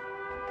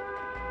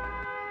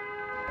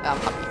 I'm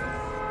happy.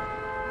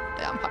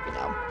 Yeah, I'm happy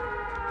now.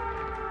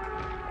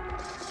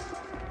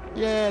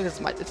 Yeah, this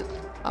is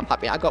I'm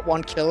happy. I got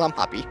one kill. I'm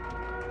happy.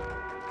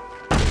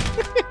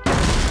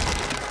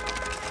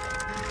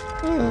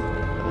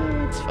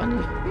 It's funny.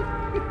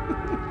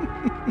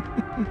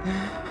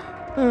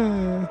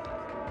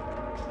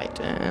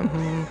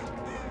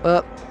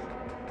 Right,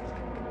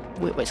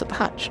 where's the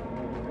hatch?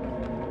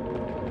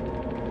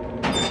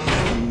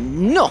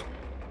 No!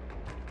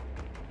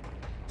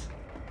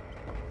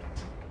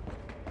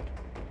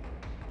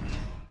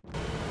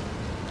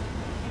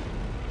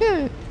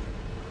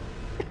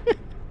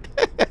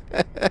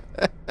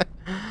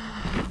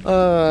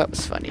 That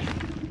was funny.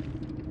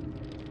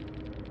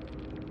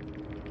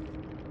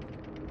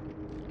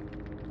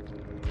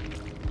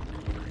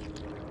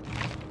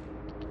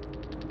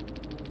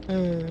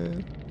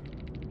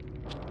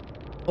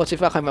 What's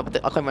if I can't remember?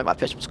 I can't remember what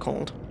that person was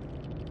called.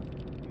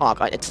 Oh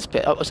god, it's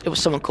it was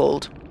someone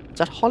called. Is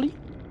that Holly?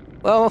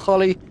 Well,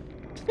 Holly.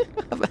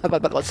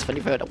 That's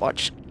funny for her to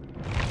watch.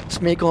 It's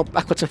me going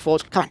backwards and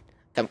forwards. Come on,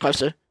 come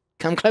closer.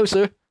 Come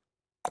closer.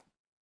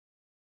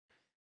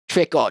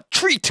 Trick or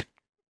treat.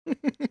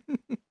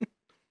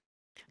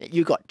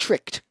 You got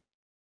tricked.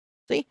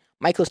 See,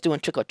 Michael's doing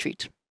trick or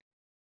treat.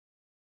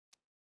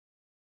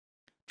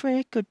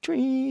 Trick or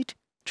treat.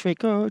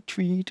 Trick or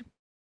treat.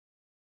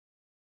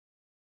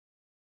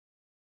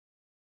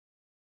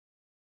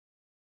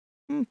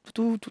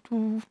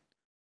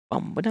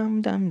 Bum ba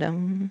dum dum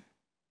dum.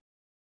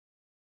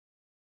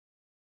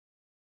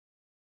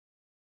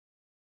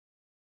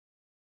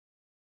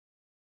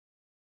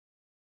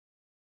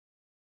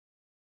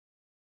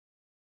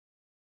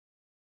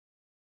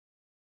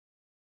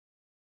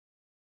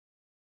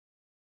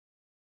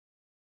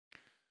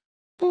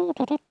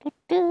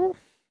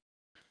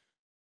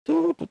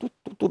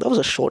 That was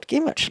a short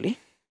game, actually.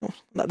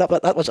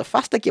 That was a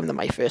faster game than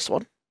my first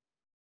one.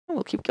 Oh,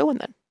 we'll keep going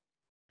then.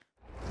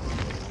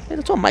 Yeah,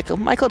 that's all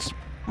Michael's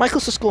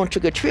just going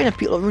trick or treating and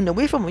people are running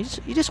away from him.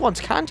 He just wants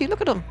candy. Look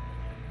at him.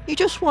 He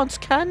just wants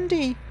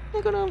candy.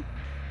 Look at him.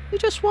 He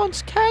just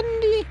wants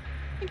candy.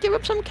 Give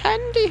him some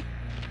candy.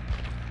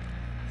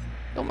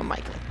 Come on,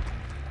 Michael.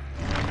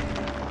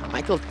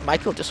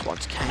 Michael just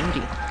wants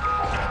candy.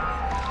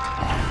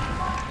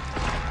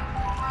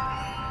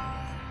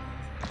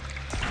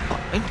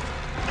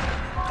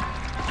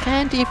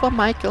 Candy for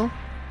Michael.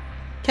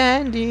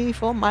 Candy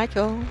for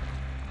Michael.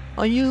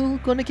 Are you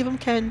gonna give him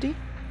candy?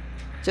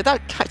 So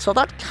that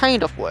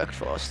kind of worked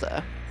for us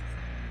there.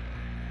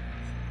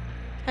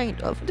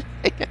 Kind of.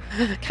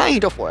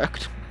 Kind of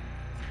worked.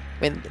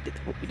 I mean,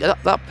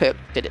 that perk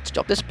did its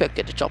job. This perk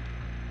did its job.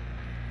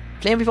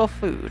 Playing before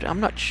food, I'm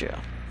not sure.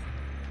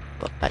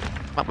 But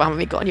haven't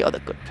we got any other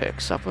good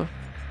perks, have we?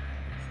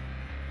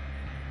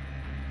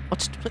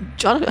 It's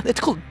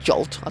called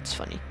Jolt, that's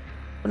funny.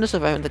 When it's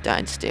around the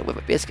dying state with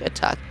a basic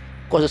attack,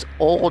 causes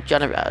all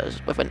generators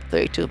within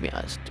 32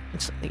 meters to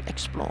instantly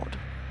explode.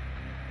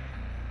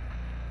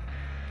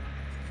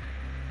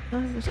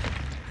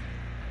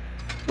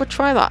 We'll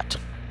try that.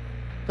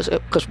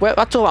 Because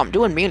that's all I'm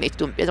doing mainly.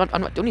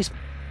 I'm not doing his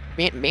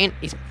main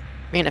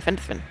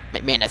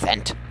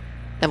event.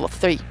 Level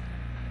 3.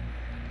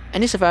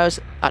 Any survivors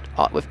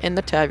are within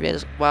the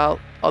terriers while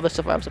other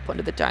survivors are put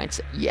into the giants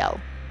yell.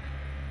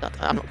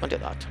 I'm not going to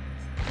do that.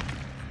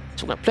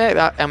 So we're going to play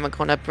that and we're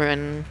going to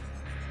bring...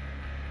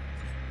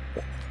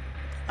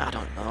 I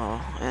don't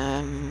know.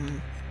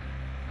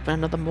 Bring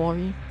another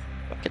Mori.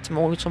 Get to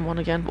Mori someone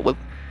again. But we're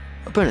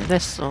burning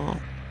this, so...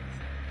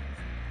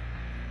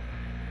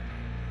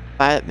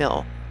 Violet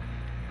Mill.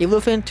 Evil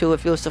Within 2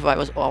 if your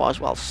survivors are as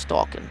well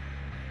stalking.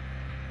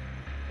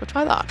 We'll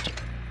try that.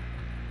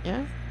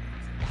 Yeah?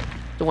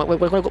 So we're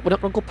not going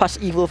to go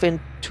past Evil Within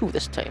 2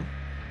 this time.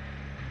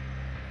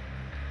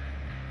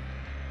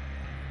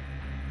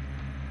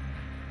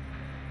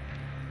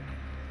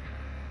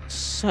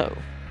 So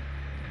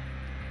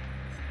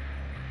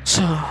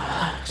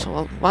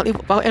while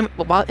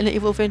in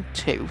Evil Within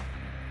 2,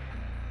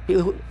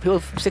 people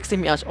 60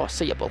 meters are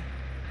seeable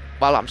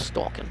while I'm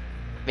stalking.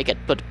 We get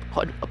blood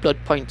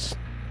points,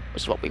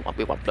 which is what we want.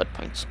 We want blood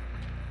points.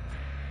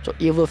 So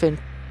Evil Within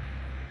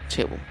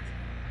 2.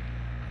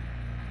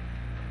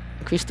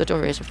 Increase the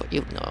duration for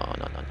evil. No.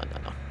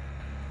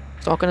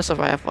 Stalking a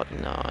survivor.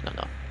 No.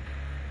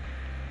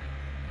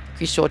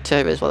 Increase short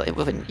terror as well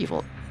within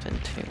Evil Within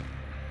 2.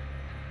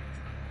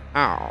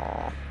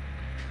 Oh.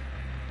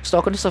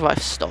 Stalking to survive.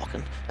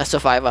 Stalking a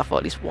survivor for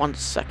at least 1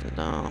 second.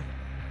 No.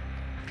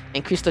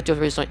 Increase the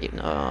duration.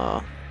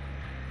 No.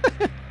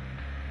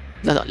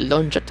 No,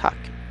 lunge attack.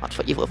 That's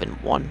for Evil Within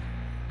 1.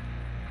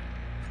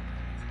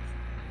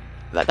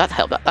 That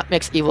helped. That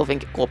makes Evil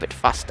Within go a bit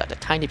faster, a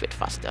tiny bit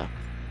faster.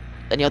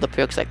 Any other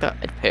perks like that,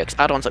 and perks,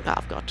 add-ons like that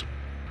I've got.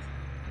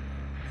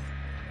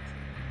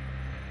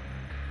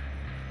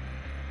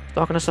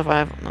 Stalking to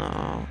survive.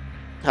 No.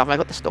 Have I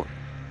got the stone?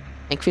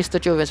 Increase the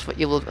duration for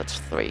evil. That's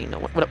 3. No,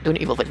 we're not doing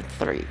Evil Within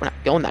 3. We're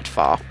not going that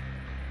far.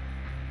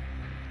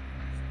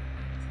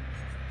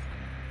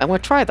 I'm gonna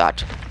try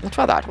that. We'll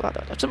try that.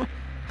 That's a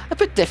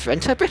bit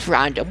different, a bit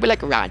random. We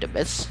like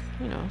randomness,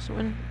 you know,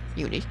 something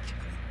unique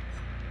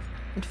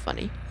and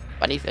funny.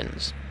 Funny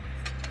things.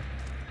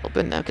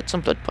 Open there, get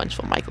some blood points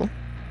for Michael.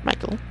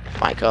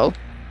 Michael.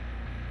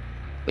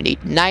 We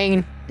need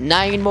 9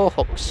 more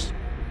hooks.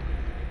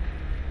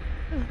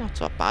 Not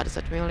so bad, is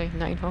it really?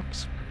 9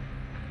 hooks.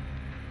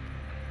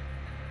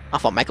 I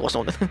thought Michael was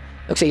on it.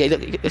 Looks like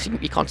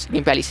you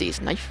can barely see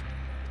his knife.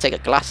 It's like a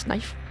glass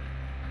knife.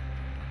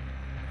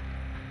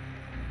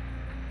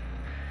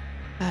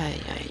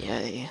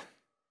 Ay.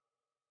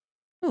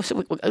 Oh, so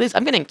at least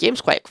I'm getting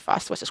games quite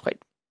fast, which is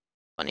quite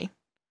funny.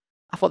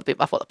 I thought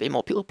there'd be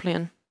more people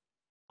playing.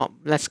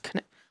 Less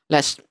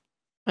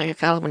like you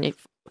call it when you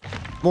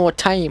more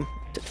time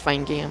to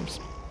find games.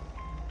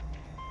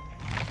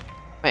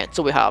 Right,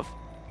 so we have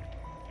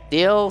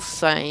Dale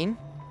Sign.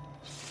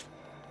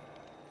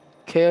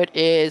 Kurt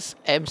is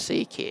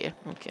MCK.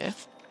 Okay.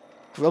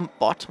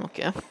 Grumpbot.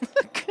 Okay.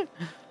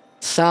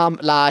 Sam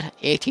Lad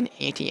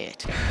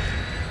 1888.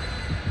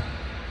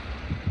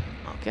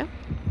 Okay.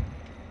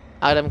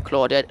 Adam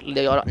Claudette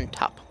Leon and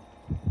Tap.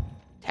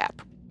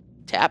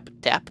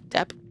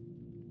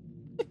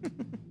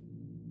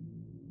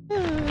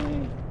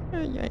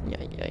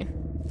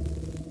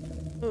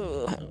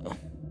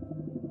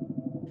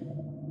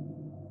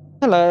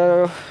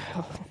 Hello.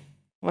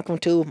 Welcome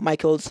to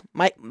Michael's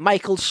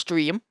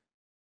stream.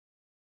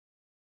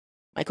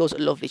 Michael's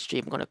lovely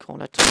stream, I'm gonna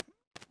call it.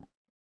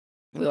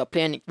 We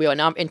are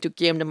now into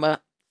game number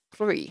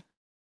 3.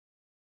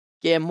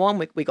 Game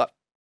 1 we got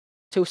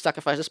 2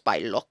 sacrifices by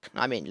luck.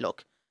 I mean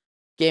luck.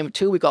 Game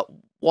 2 we got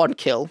 1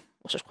 kill,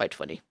 which is quite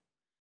funny.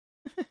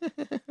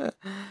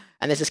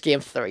 And this is game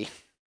 3.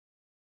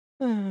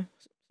 So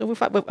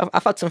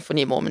I've had some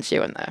funny moments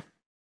here and there.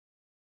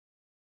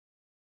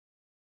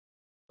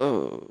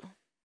 Oh,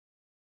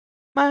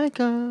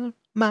 Michael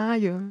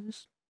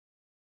Myers.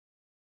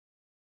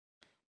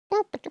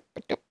 Get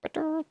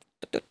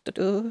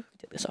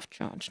this off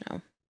charge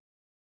now.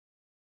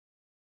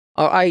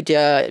 Our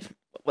idea,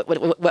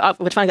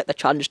 we're trying to get the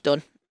challenge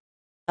done.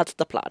 That's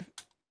the plan.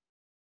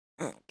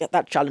 Get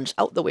that challenge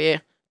out the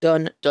way,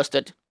 done,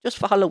 dusted, just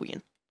for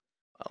Halloween.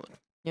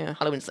 Yeah,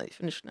 Halloween's like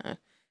finished now.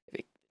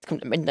 It's come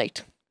to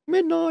midnight.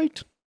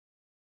 Midnight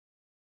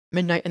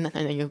in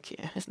the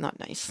UK. Isn't that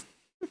nice?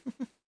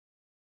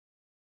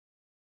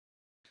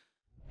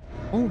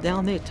 Oh,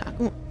 down the attack.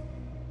 Oh.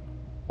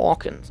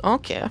 Hawkins.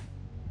 Okay.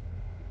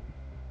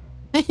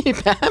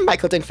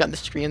 Michael didn't fit on the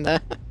screen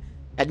there.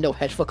 Had no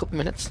head for a couple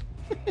minutes.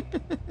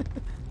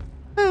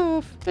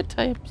 Oh, good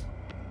times.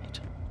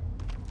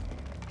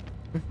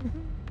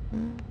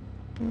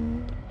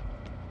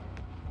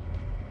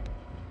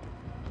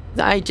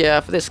 The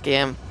idea for this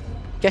game,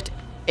 get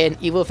in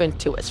Evil Within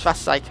 2 as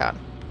fast as I can.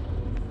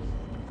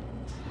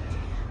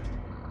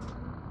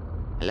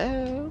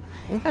 Hello?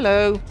 Oh,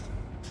 hello.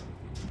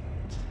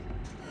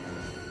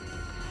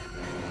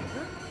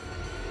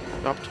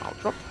 I'll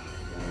drop.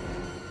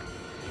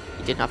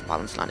 He didn't have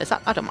balance land. Is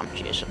that Adam I'm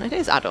chasing? It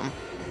is Adam.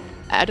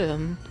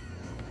 Adam.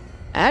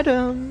 Did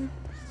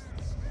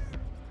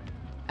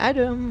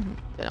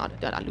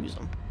I lose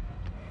him?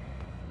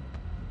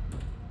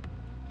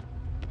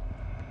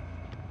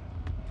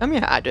 Come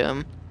here,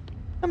 Adam.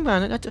 Come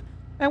on.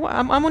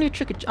 I'm only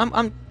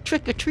I'm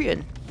trick or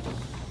treating.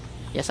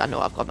 Yes, I know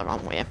I've gone the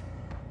wrong way.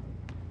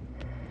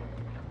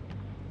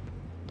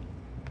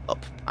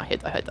 Up. I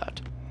heard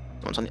that.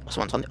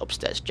 Someone's on the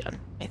upstairs gen,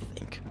 I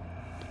think.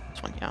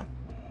 This one, yeah.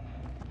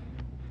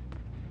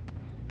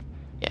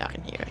 Yeah, I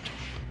can hear it.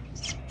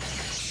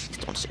 Please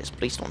don't say this,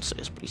 please don't say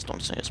this, please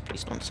don't say this,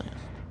 please don't say this.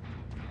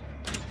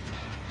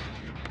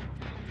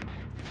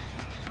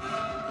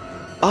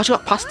 Oh, you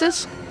got past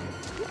this?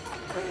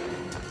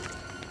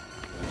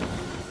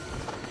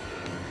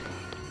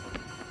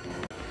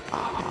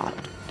 Ah.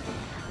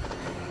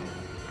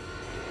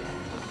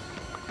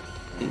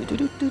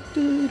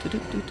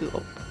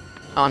 Oh.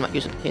 Oh, I'm not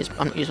using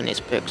his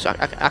perk, so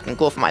I can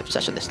go for my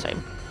possession this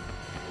time.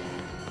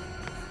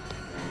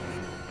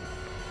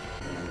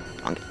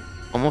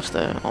 Almost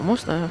there,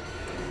 almost there.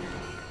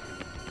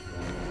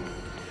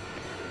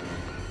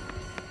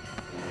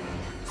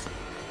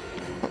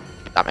 Oh,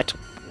 damn it.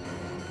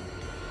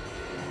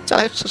 So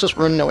let's just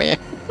run away.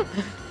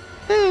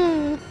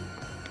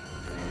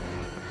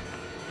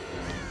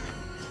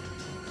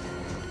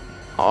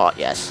 Oh,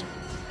 yes.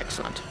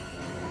 Excellent.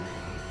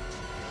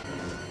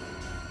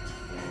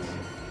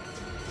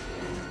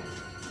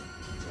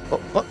 Oh,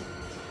 what?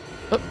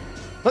 What?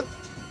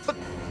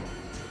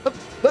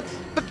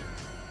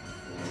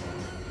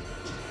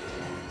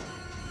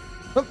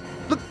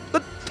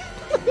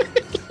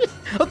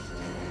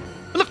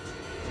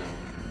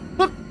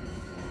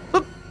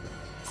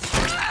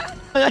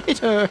 I hit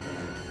her.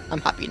 I'm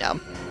happy now.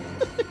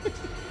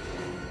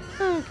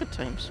 Oh, good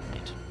times,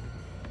 right.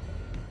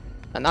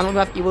 And now we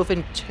have Evil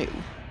Within 2.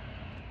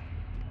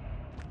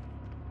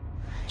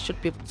 I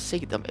should be able to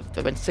see them if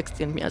they're in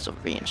 16 meters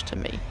of range to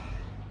me.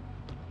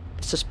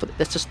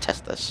 Let's just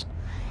test this.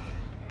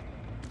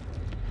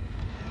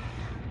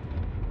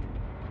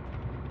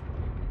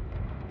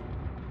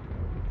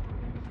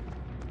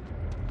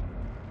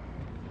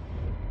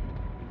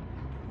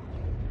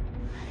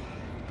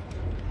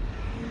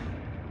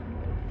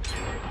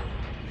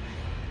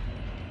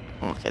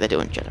 Okay, they're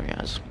doing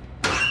generators.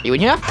 You in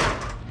here?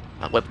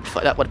 That would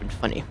have been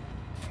funny.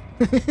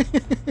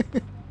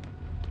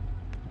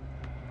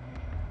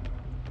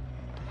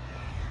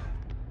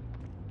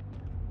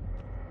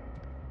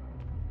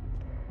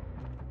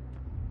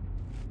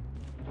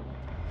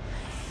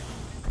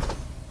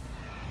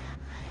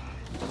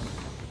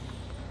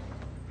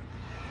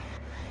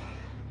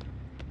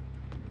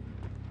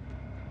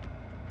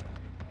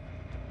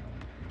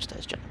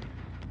 Upstairs, Jen.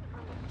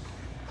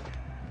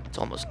 It's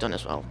almost done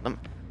as well.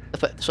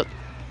 So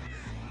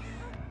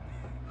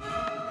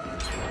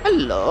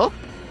hello.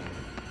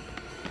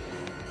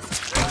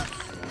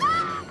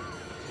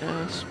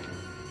 Yes.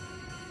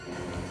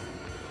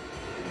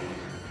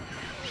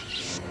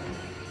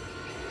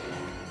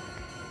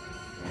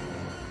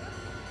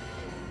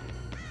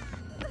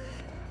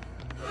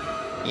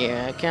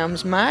 Here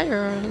comes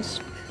Myers.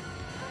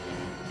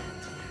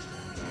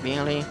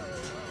 Really? I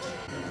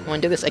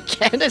want to do this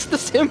again? It's the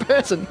same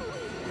person.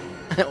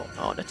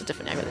 Oh, that's a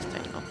different area this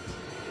time. Oh.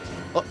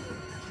 Oh.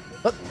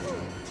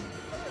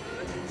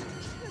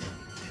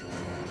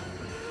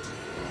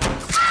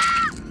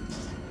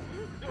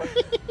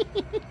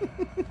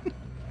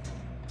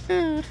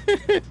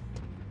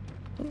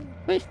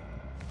 Wait.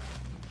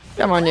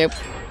 Come on, you.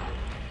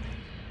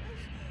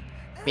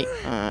 Me.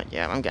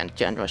 Yeah, I'm getting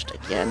gen rushed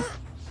again.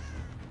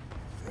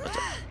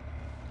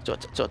 So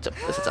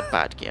this is a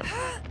bad game.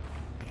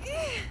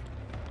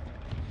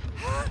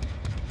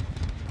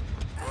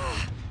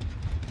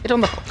 Get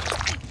on the hook.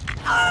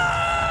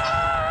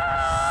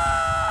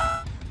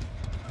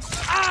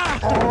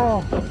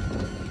 Oh.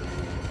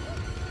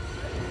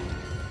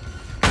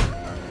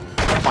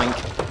 Boink.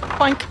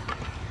 Boink.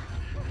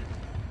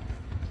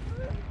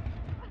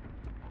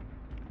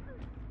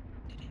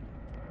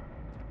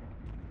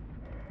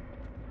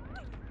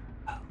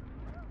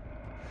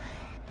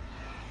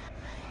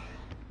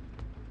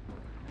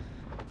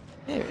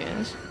 There he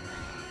is.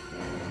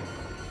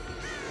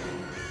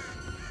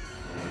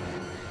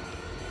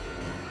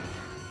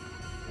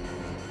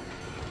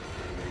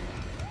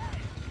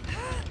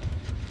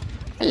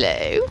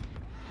 Hello.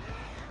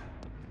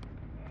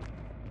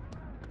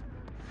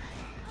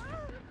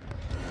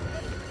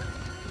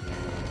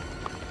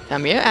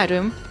 Come here,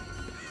 Adam.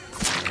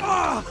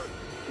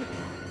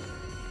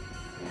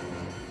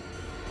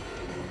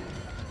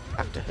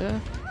 Back to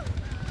her.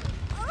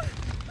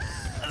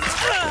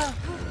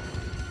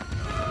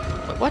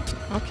 Wait, what?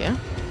 Okay.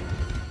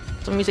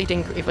 For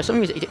some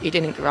reason he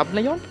didn't grab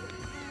Leon.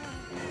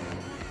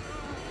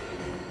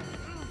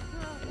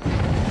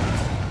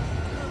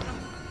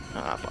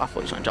 I thought he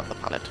was going to drop the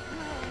pallet.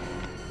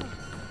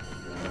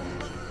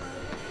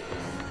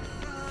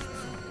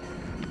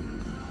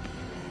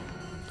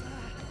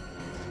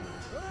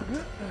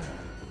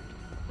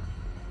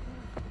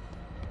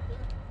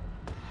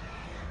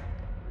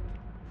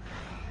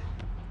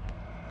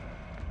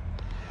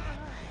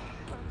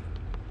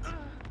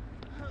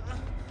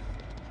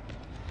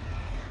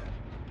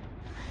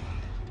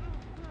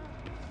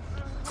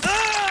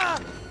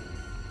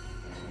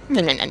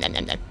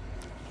 No.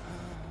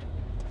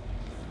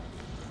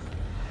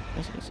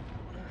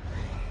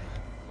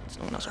 There's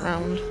no one else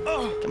around.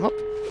 Come up.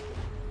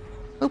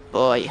 Oh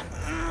boy.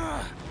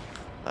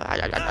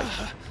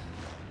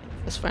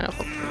 Let's find out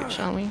how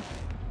shall we?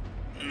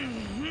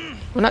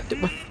 We're not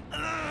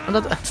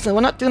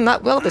doing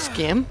that well this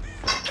game.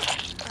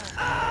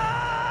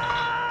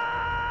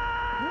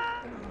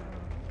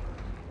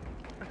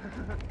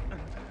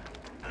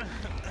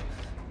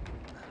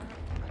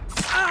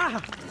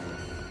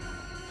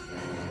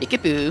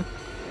 Peekaboo.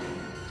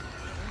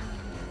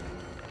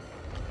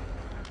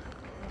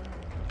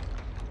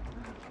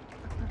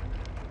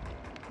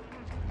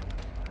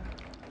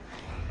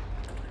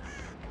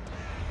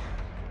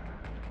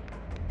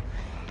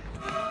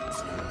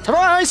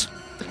 Surprise!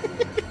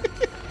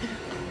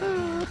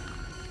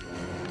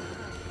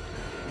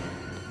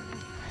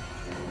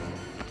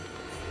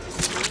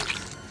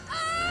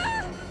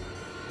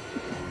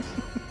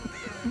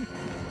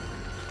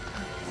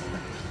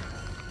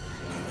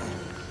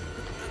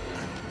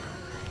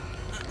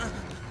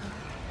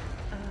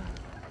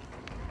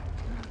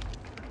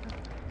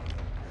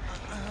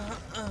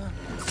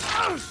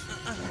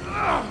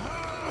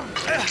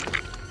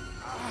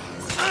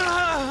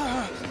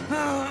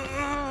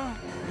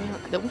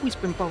 They've always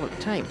been borrowed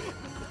time.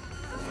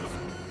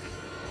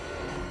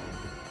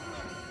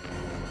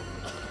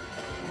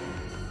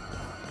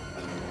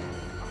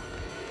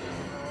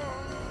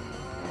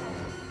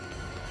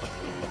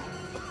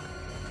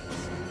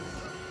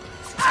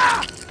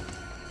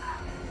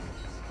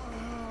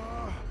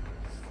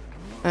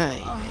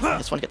 I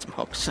just want to get some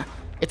hooks.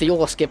 If they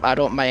all skip, I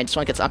don't mind.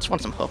 I just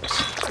want some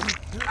hooks.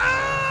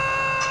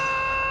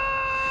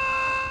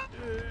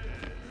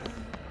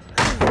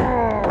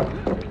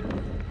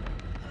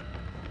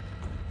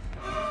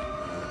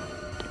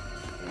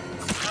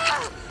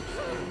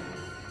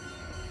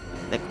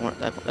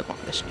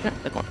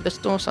 They're going to this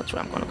door, so that's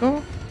where I'm going to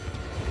go.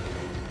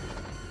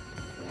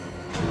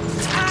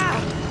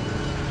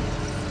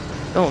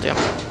 Oh dear.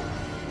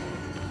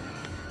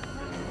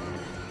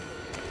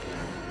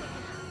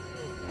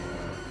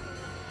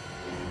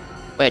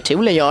 Where to,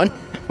 Leon?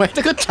 Where's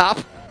the good tap?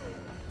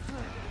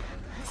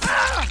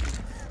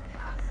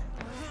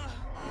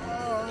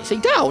 Is he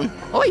down?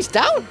 Oh, he's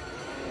down!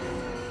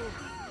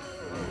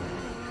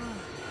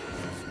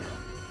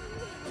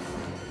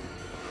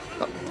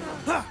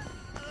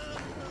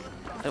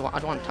 I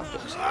don't want to tap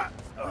those.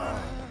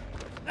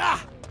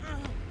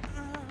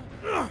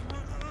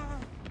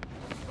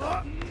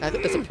 I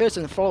think there's a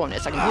person following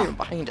us. I can hear him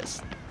behind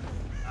us.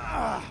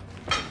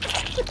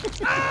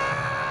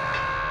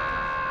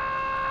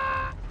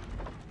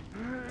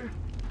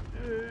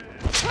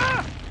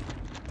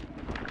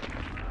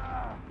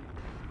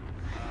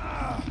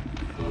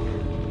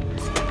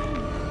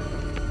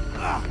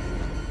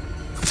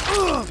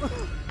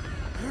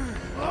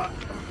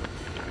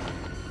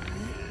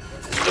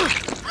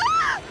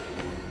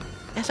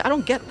 Yes, I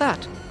don't get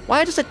that.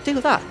 Why does it do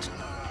that?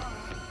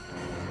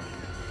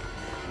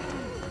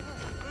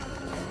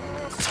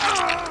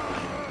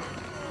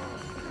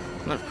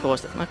 And of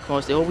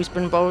course, they always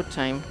bring borrowed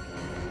time.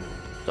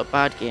 It's a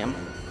bad game.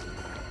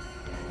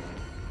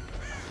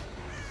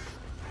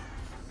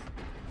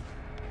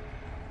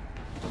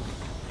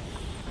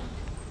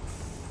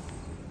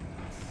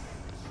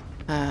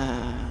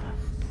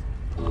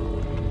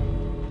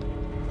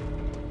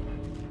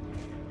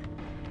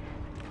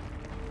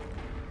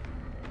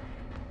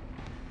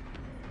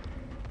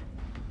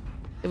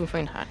 Did we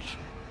find Hatch?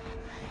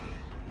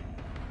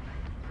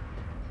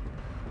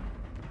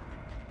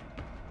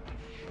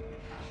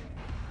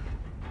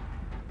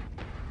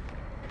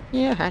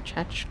 Yeah,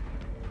 Hatch.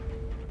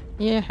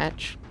 Yeah,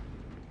 Hatch.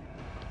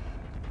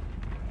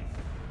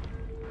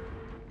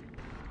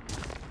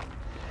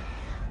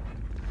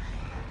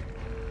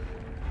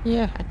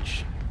 Yeah,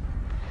 Hatch.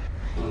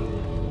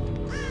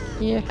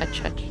 Yeah,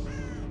 Hatch.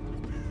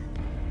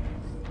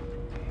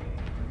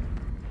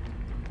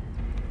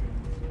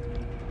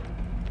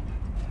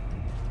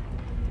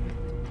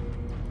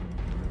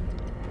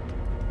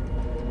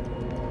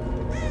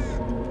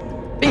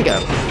 Bingo!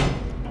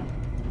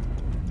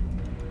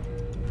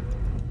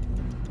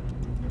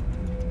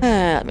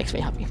 That makes me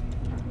happy.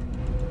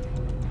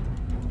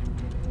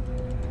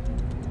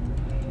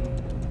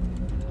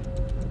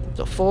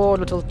 So four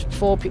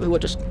people who are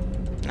just...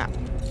 Nah.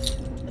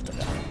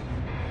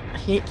 I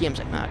hate games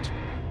like that.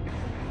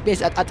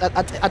 Basically,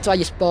 that's why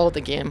you spoil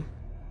the game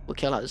with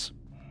killers.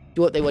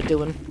 Do what they were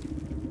doing.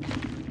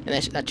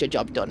 And that's your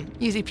job done.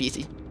 Easy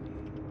peasy.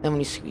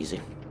 Lemony squeezy.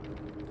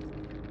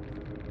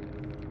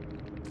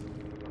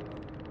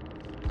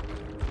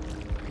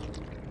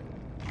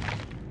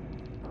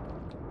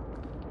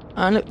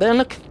 And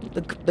look,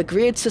 the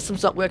grade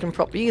system's not working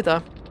properly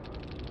either.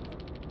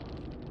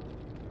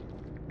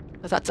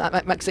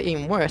 That makes it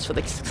even worse for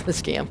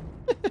this game.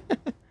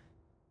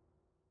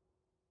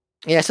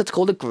 Yes, it's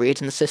called a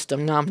grading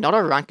system now, not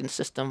a ranking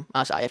system,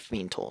 as I have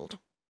been told.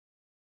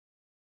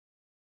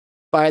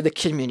 By the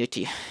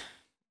community.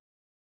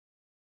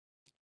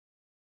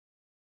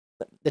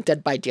 The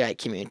Dead by Daylight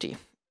community.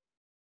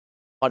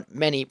 On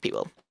many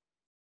people.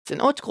 So,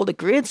 no, it's called a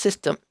grade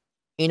system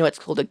You know, it's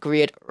called a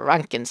grade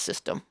ranking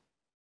system.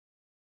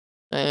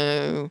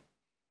 So,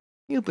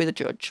 you be the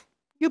judge.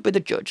 You be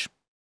the judge.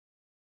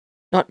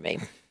 Not me.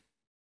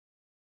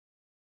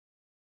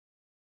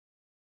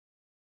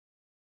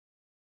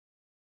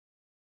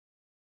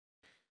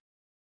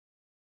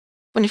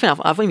 Funny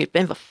enough, I've only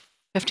been for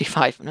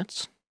 55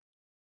 minutes.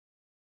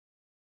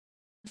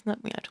 Isn't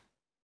that weird?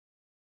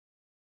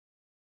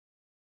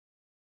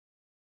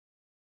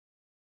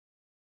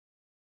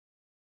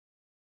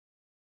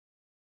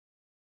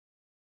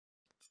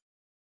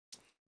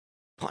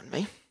 Pardon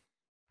me.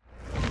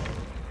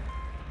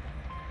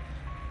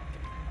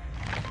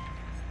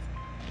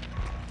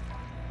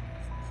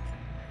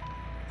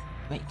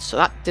 Wait, so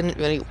that didn't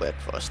really work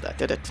for us there,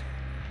 did it?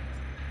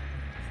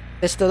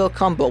 This little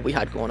combo we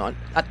had going on,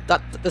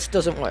 this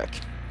doesn't work.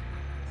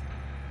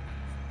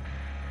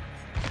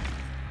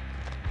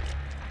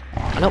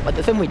 I know, but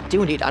the thing we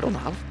do need, I don't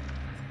have.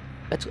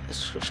 Let's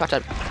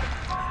shattered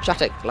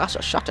glass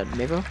or shattered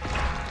mirror.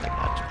 Like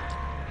that.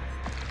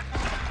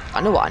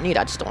 I know what I need,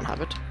 I just don't have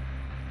it.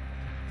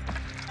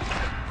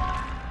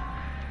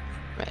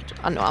 Right,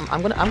 I know,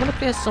 I'm gonna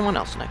play as someone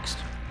else next.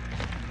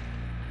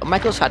 But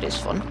Michael's had his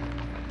fun.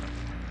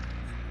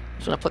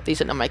 Just gonna put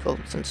these into Michael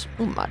since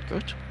mad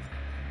good.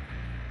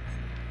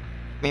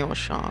 Mirror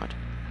shard.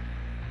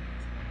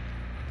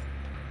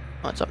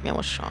 Oh, it's up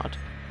mirror shard.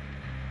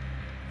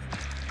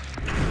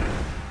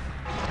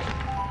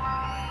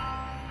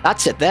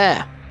 That's it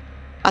there.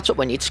 That's what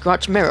we need.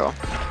 Scratch mirror.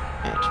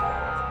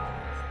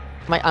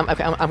 Right. I'm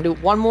gonna do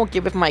one more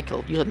game with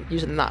Michael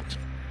using that.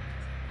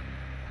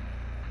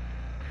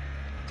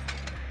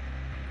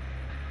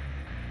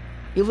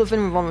 You live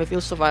in one reveal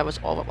survivors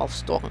all while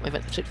stalking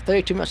within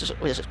 32 minutes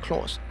is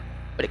close.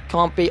 But it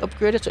can't be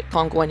upgraded, so it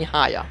can't go any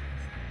higher.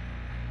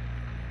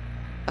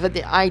 I think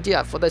the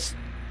idea for this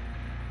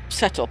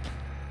setup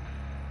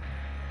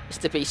is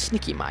to be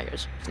Sneaky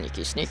Myers.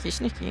 Sneaky, sneaky,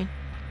 sneaky.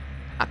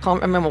 I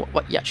can't remember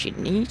what you actually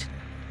need.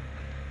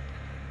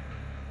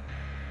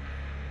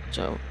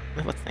 So,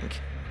 let me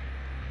think.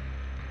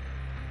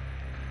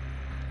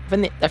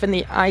 I think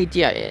the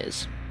idea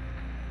is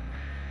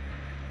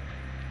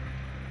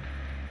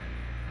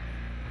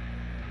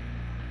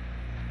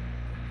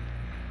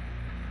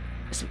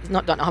it's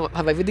not done.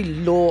 Have a really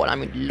low, I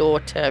mean low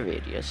tear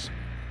radius.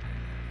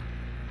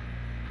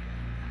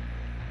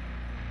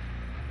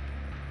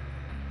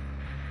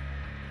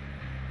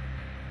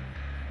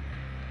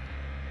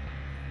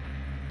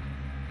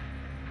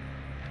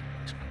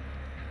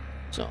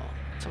 So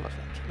let's have a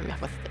think. Let me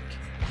have a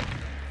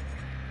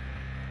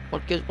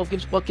think.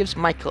 What gives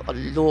Michael a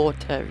low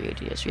tear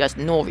radius? He has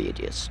no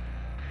radius.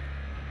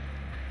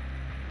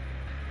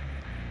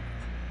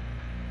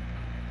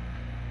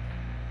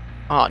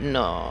 Oh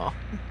no.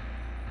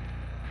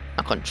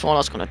 My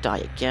controller's gonna die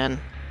again.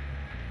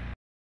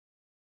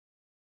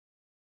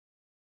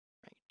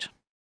 Right.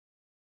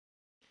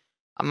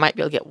 I might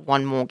be able to get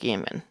one more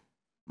game in.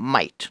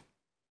 Might.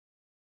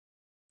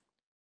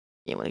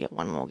 Yeah, we'll get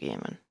one more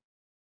game in.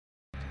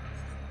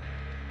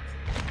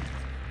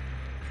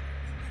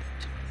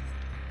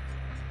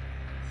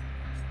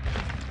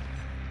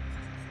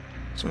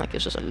 Something that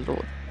gives us a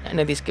low, and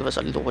then these give us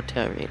a lower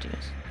tear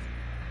radius.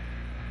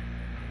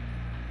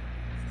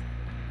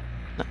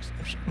 Let's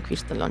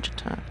increase the launch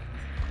attack.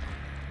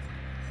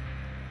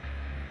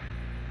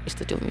 Is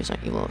the Delivery on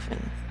evil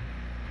thing.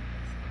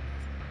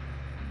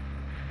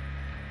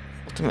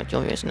 Ultimate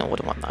Delivery is no, I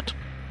don't want that.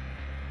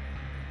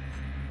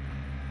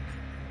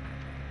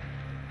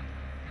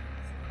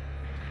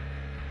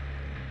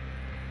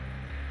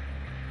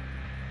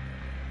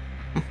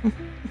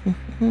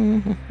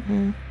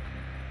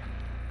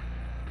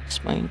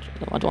 Explain.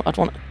 I don't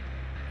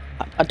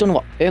know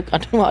what perk. I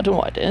don't know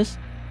what it is.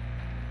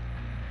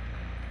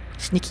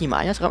 Sneaky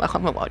Myers. I can't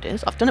remember what it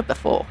is. I've done it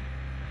before.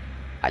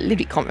 I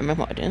literally can't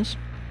remember what it is.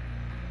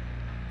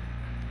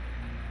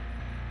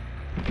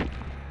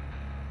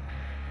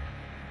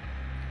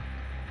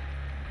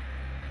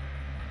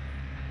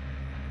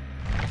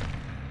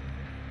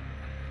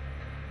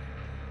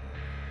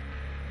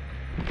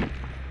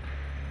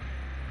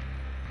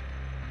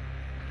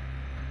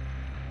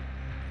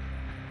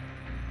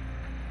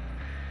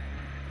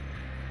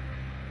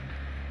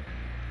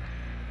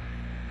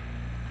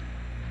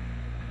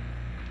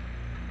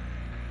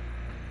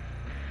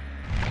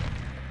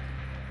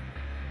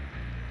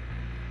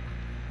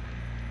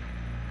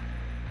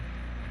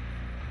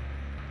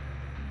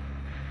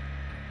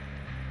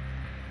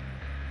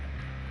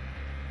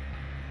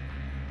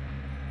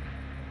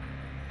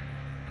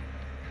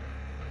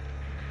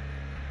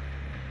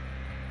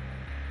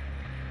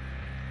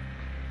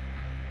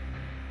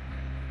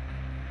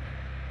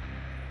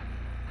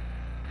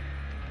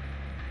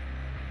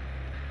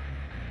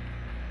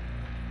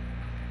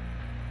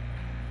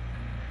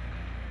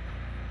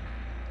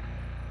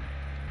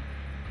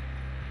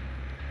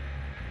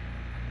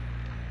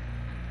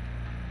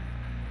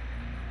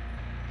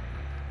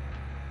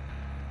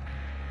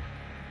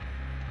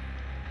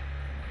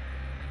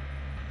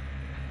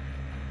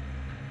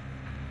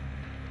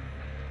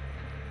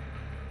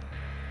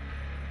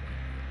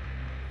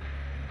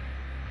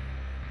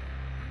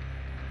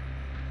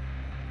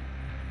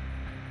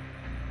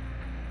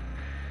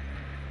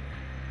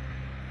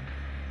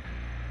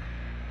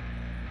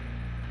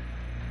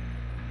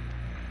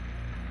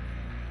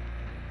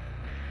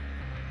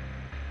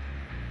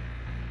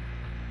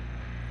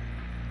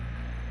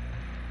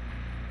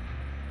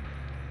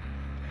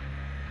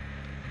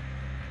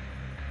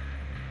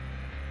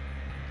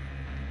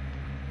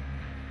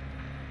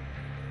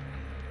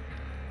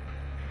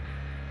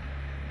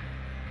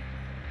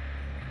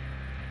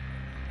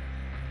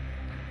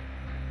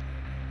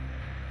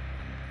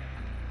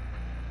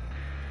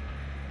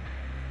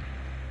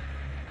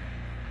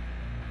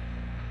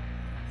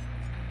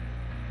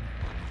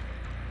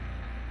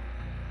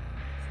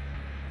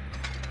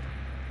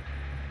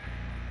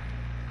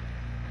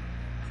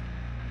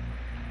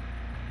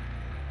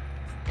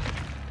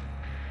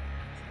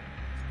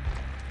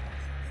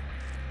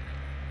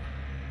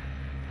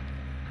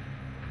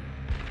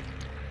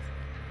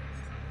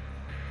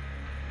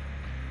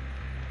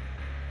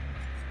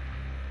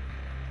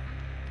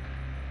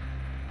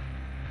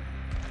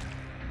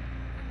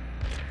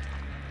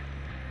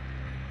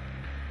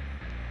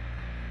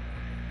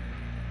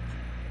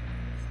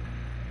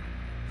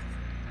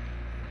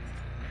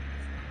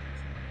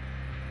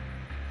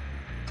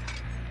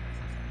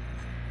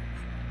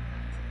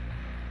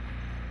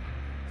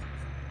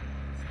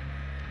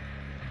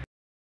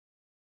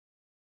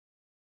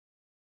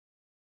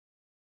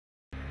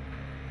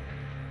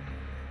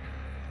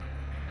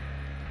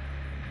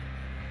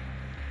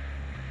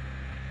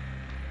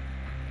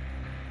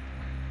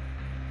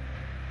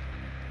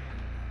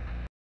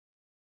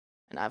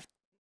 and I've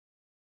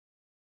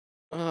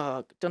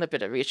done a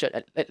bit of research.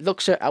 It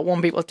looks like I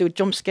won't be able to do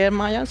jump scare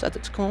Mayas, as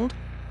it's called,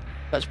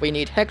 because we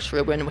need Hex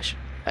Ruin, which,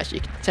 as you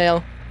can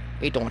tell,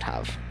 we don't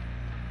have.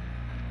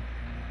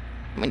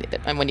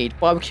 And we need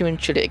Barbecue and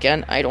Chili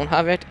again. I don't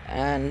have it,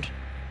 and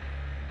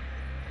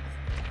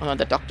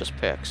the Doctor's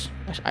Perks,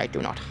 which I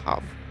do not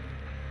have.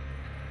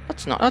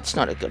 That's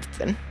not a good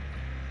thing.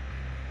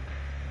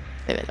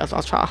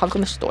 I'll try. I'll have it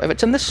in the store. If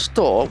it's in the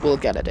store, we'll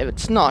get it. If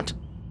it's not,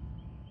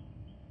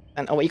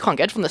 and you can't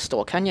get it from the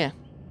store, can you?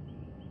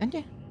 Can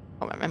you?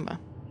 I don't remember.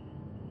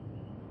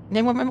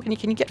 Anyone remember?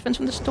 Can you get things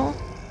from the store?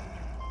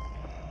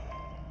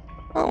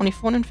 Oh, only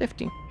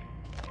 450.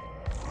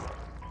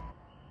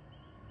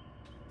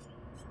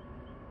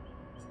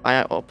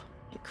 Fire up.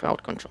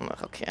 Crowd controller.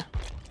 Okay.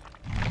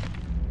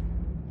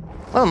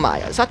 Well,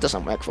 Maya, that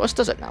doesn't work for us,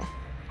 does it now?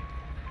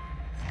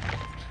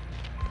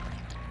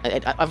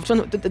 I've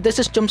done. This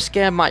is jump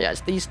scare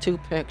Mayas. These two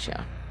perks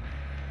here.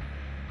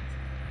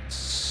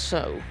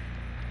 So,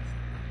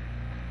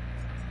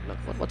 look.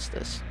 What's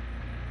this?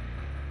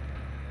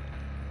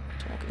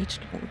 Talk each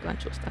one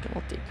grant you a stack of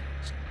all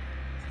decals.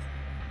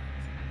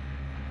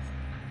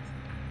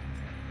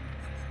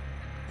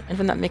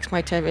 Anything that makes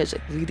my terrors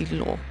really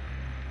low.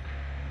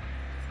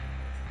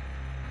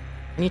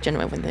 Any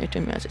generate when the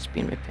item as it's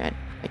being repaired.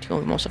 I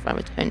kill most of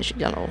our tinge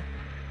yellow.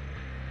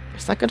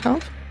 Is that good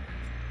help?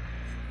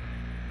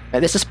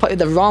 This is probably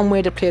the wrong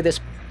way to play this,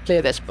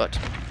 but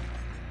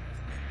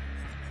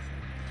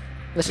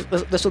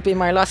this will be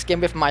my last game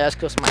with Mayas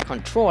because my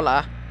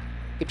controller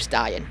keeps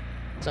dying.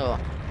 So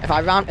if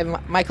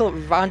Michael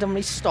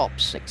randomly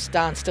stops, like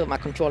stands still, my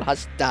controller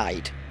has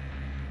died.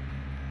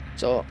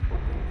 So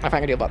nothing I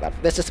can do about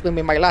that. This is going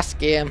to be my last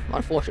game,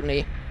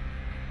 unfortunately.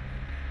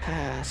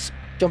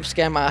 Jump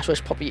scare Masters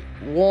probably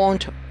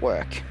won't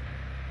work.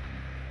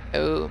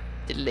 Oh,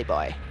 diddly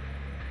boy.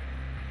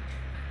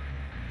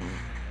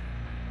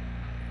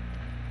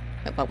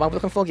 While we're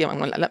looking for a game, I'm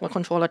going to let my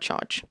controller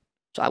charge.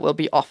 So I will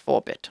be off for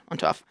a bit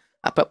until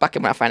I put it back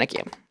in when I find a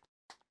game.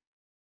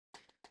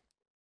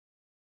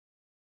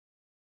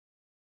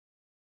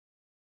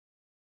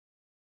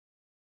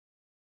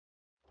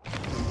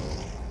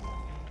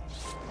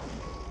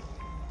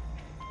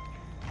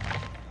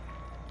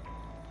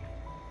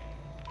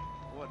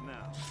 What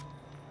now?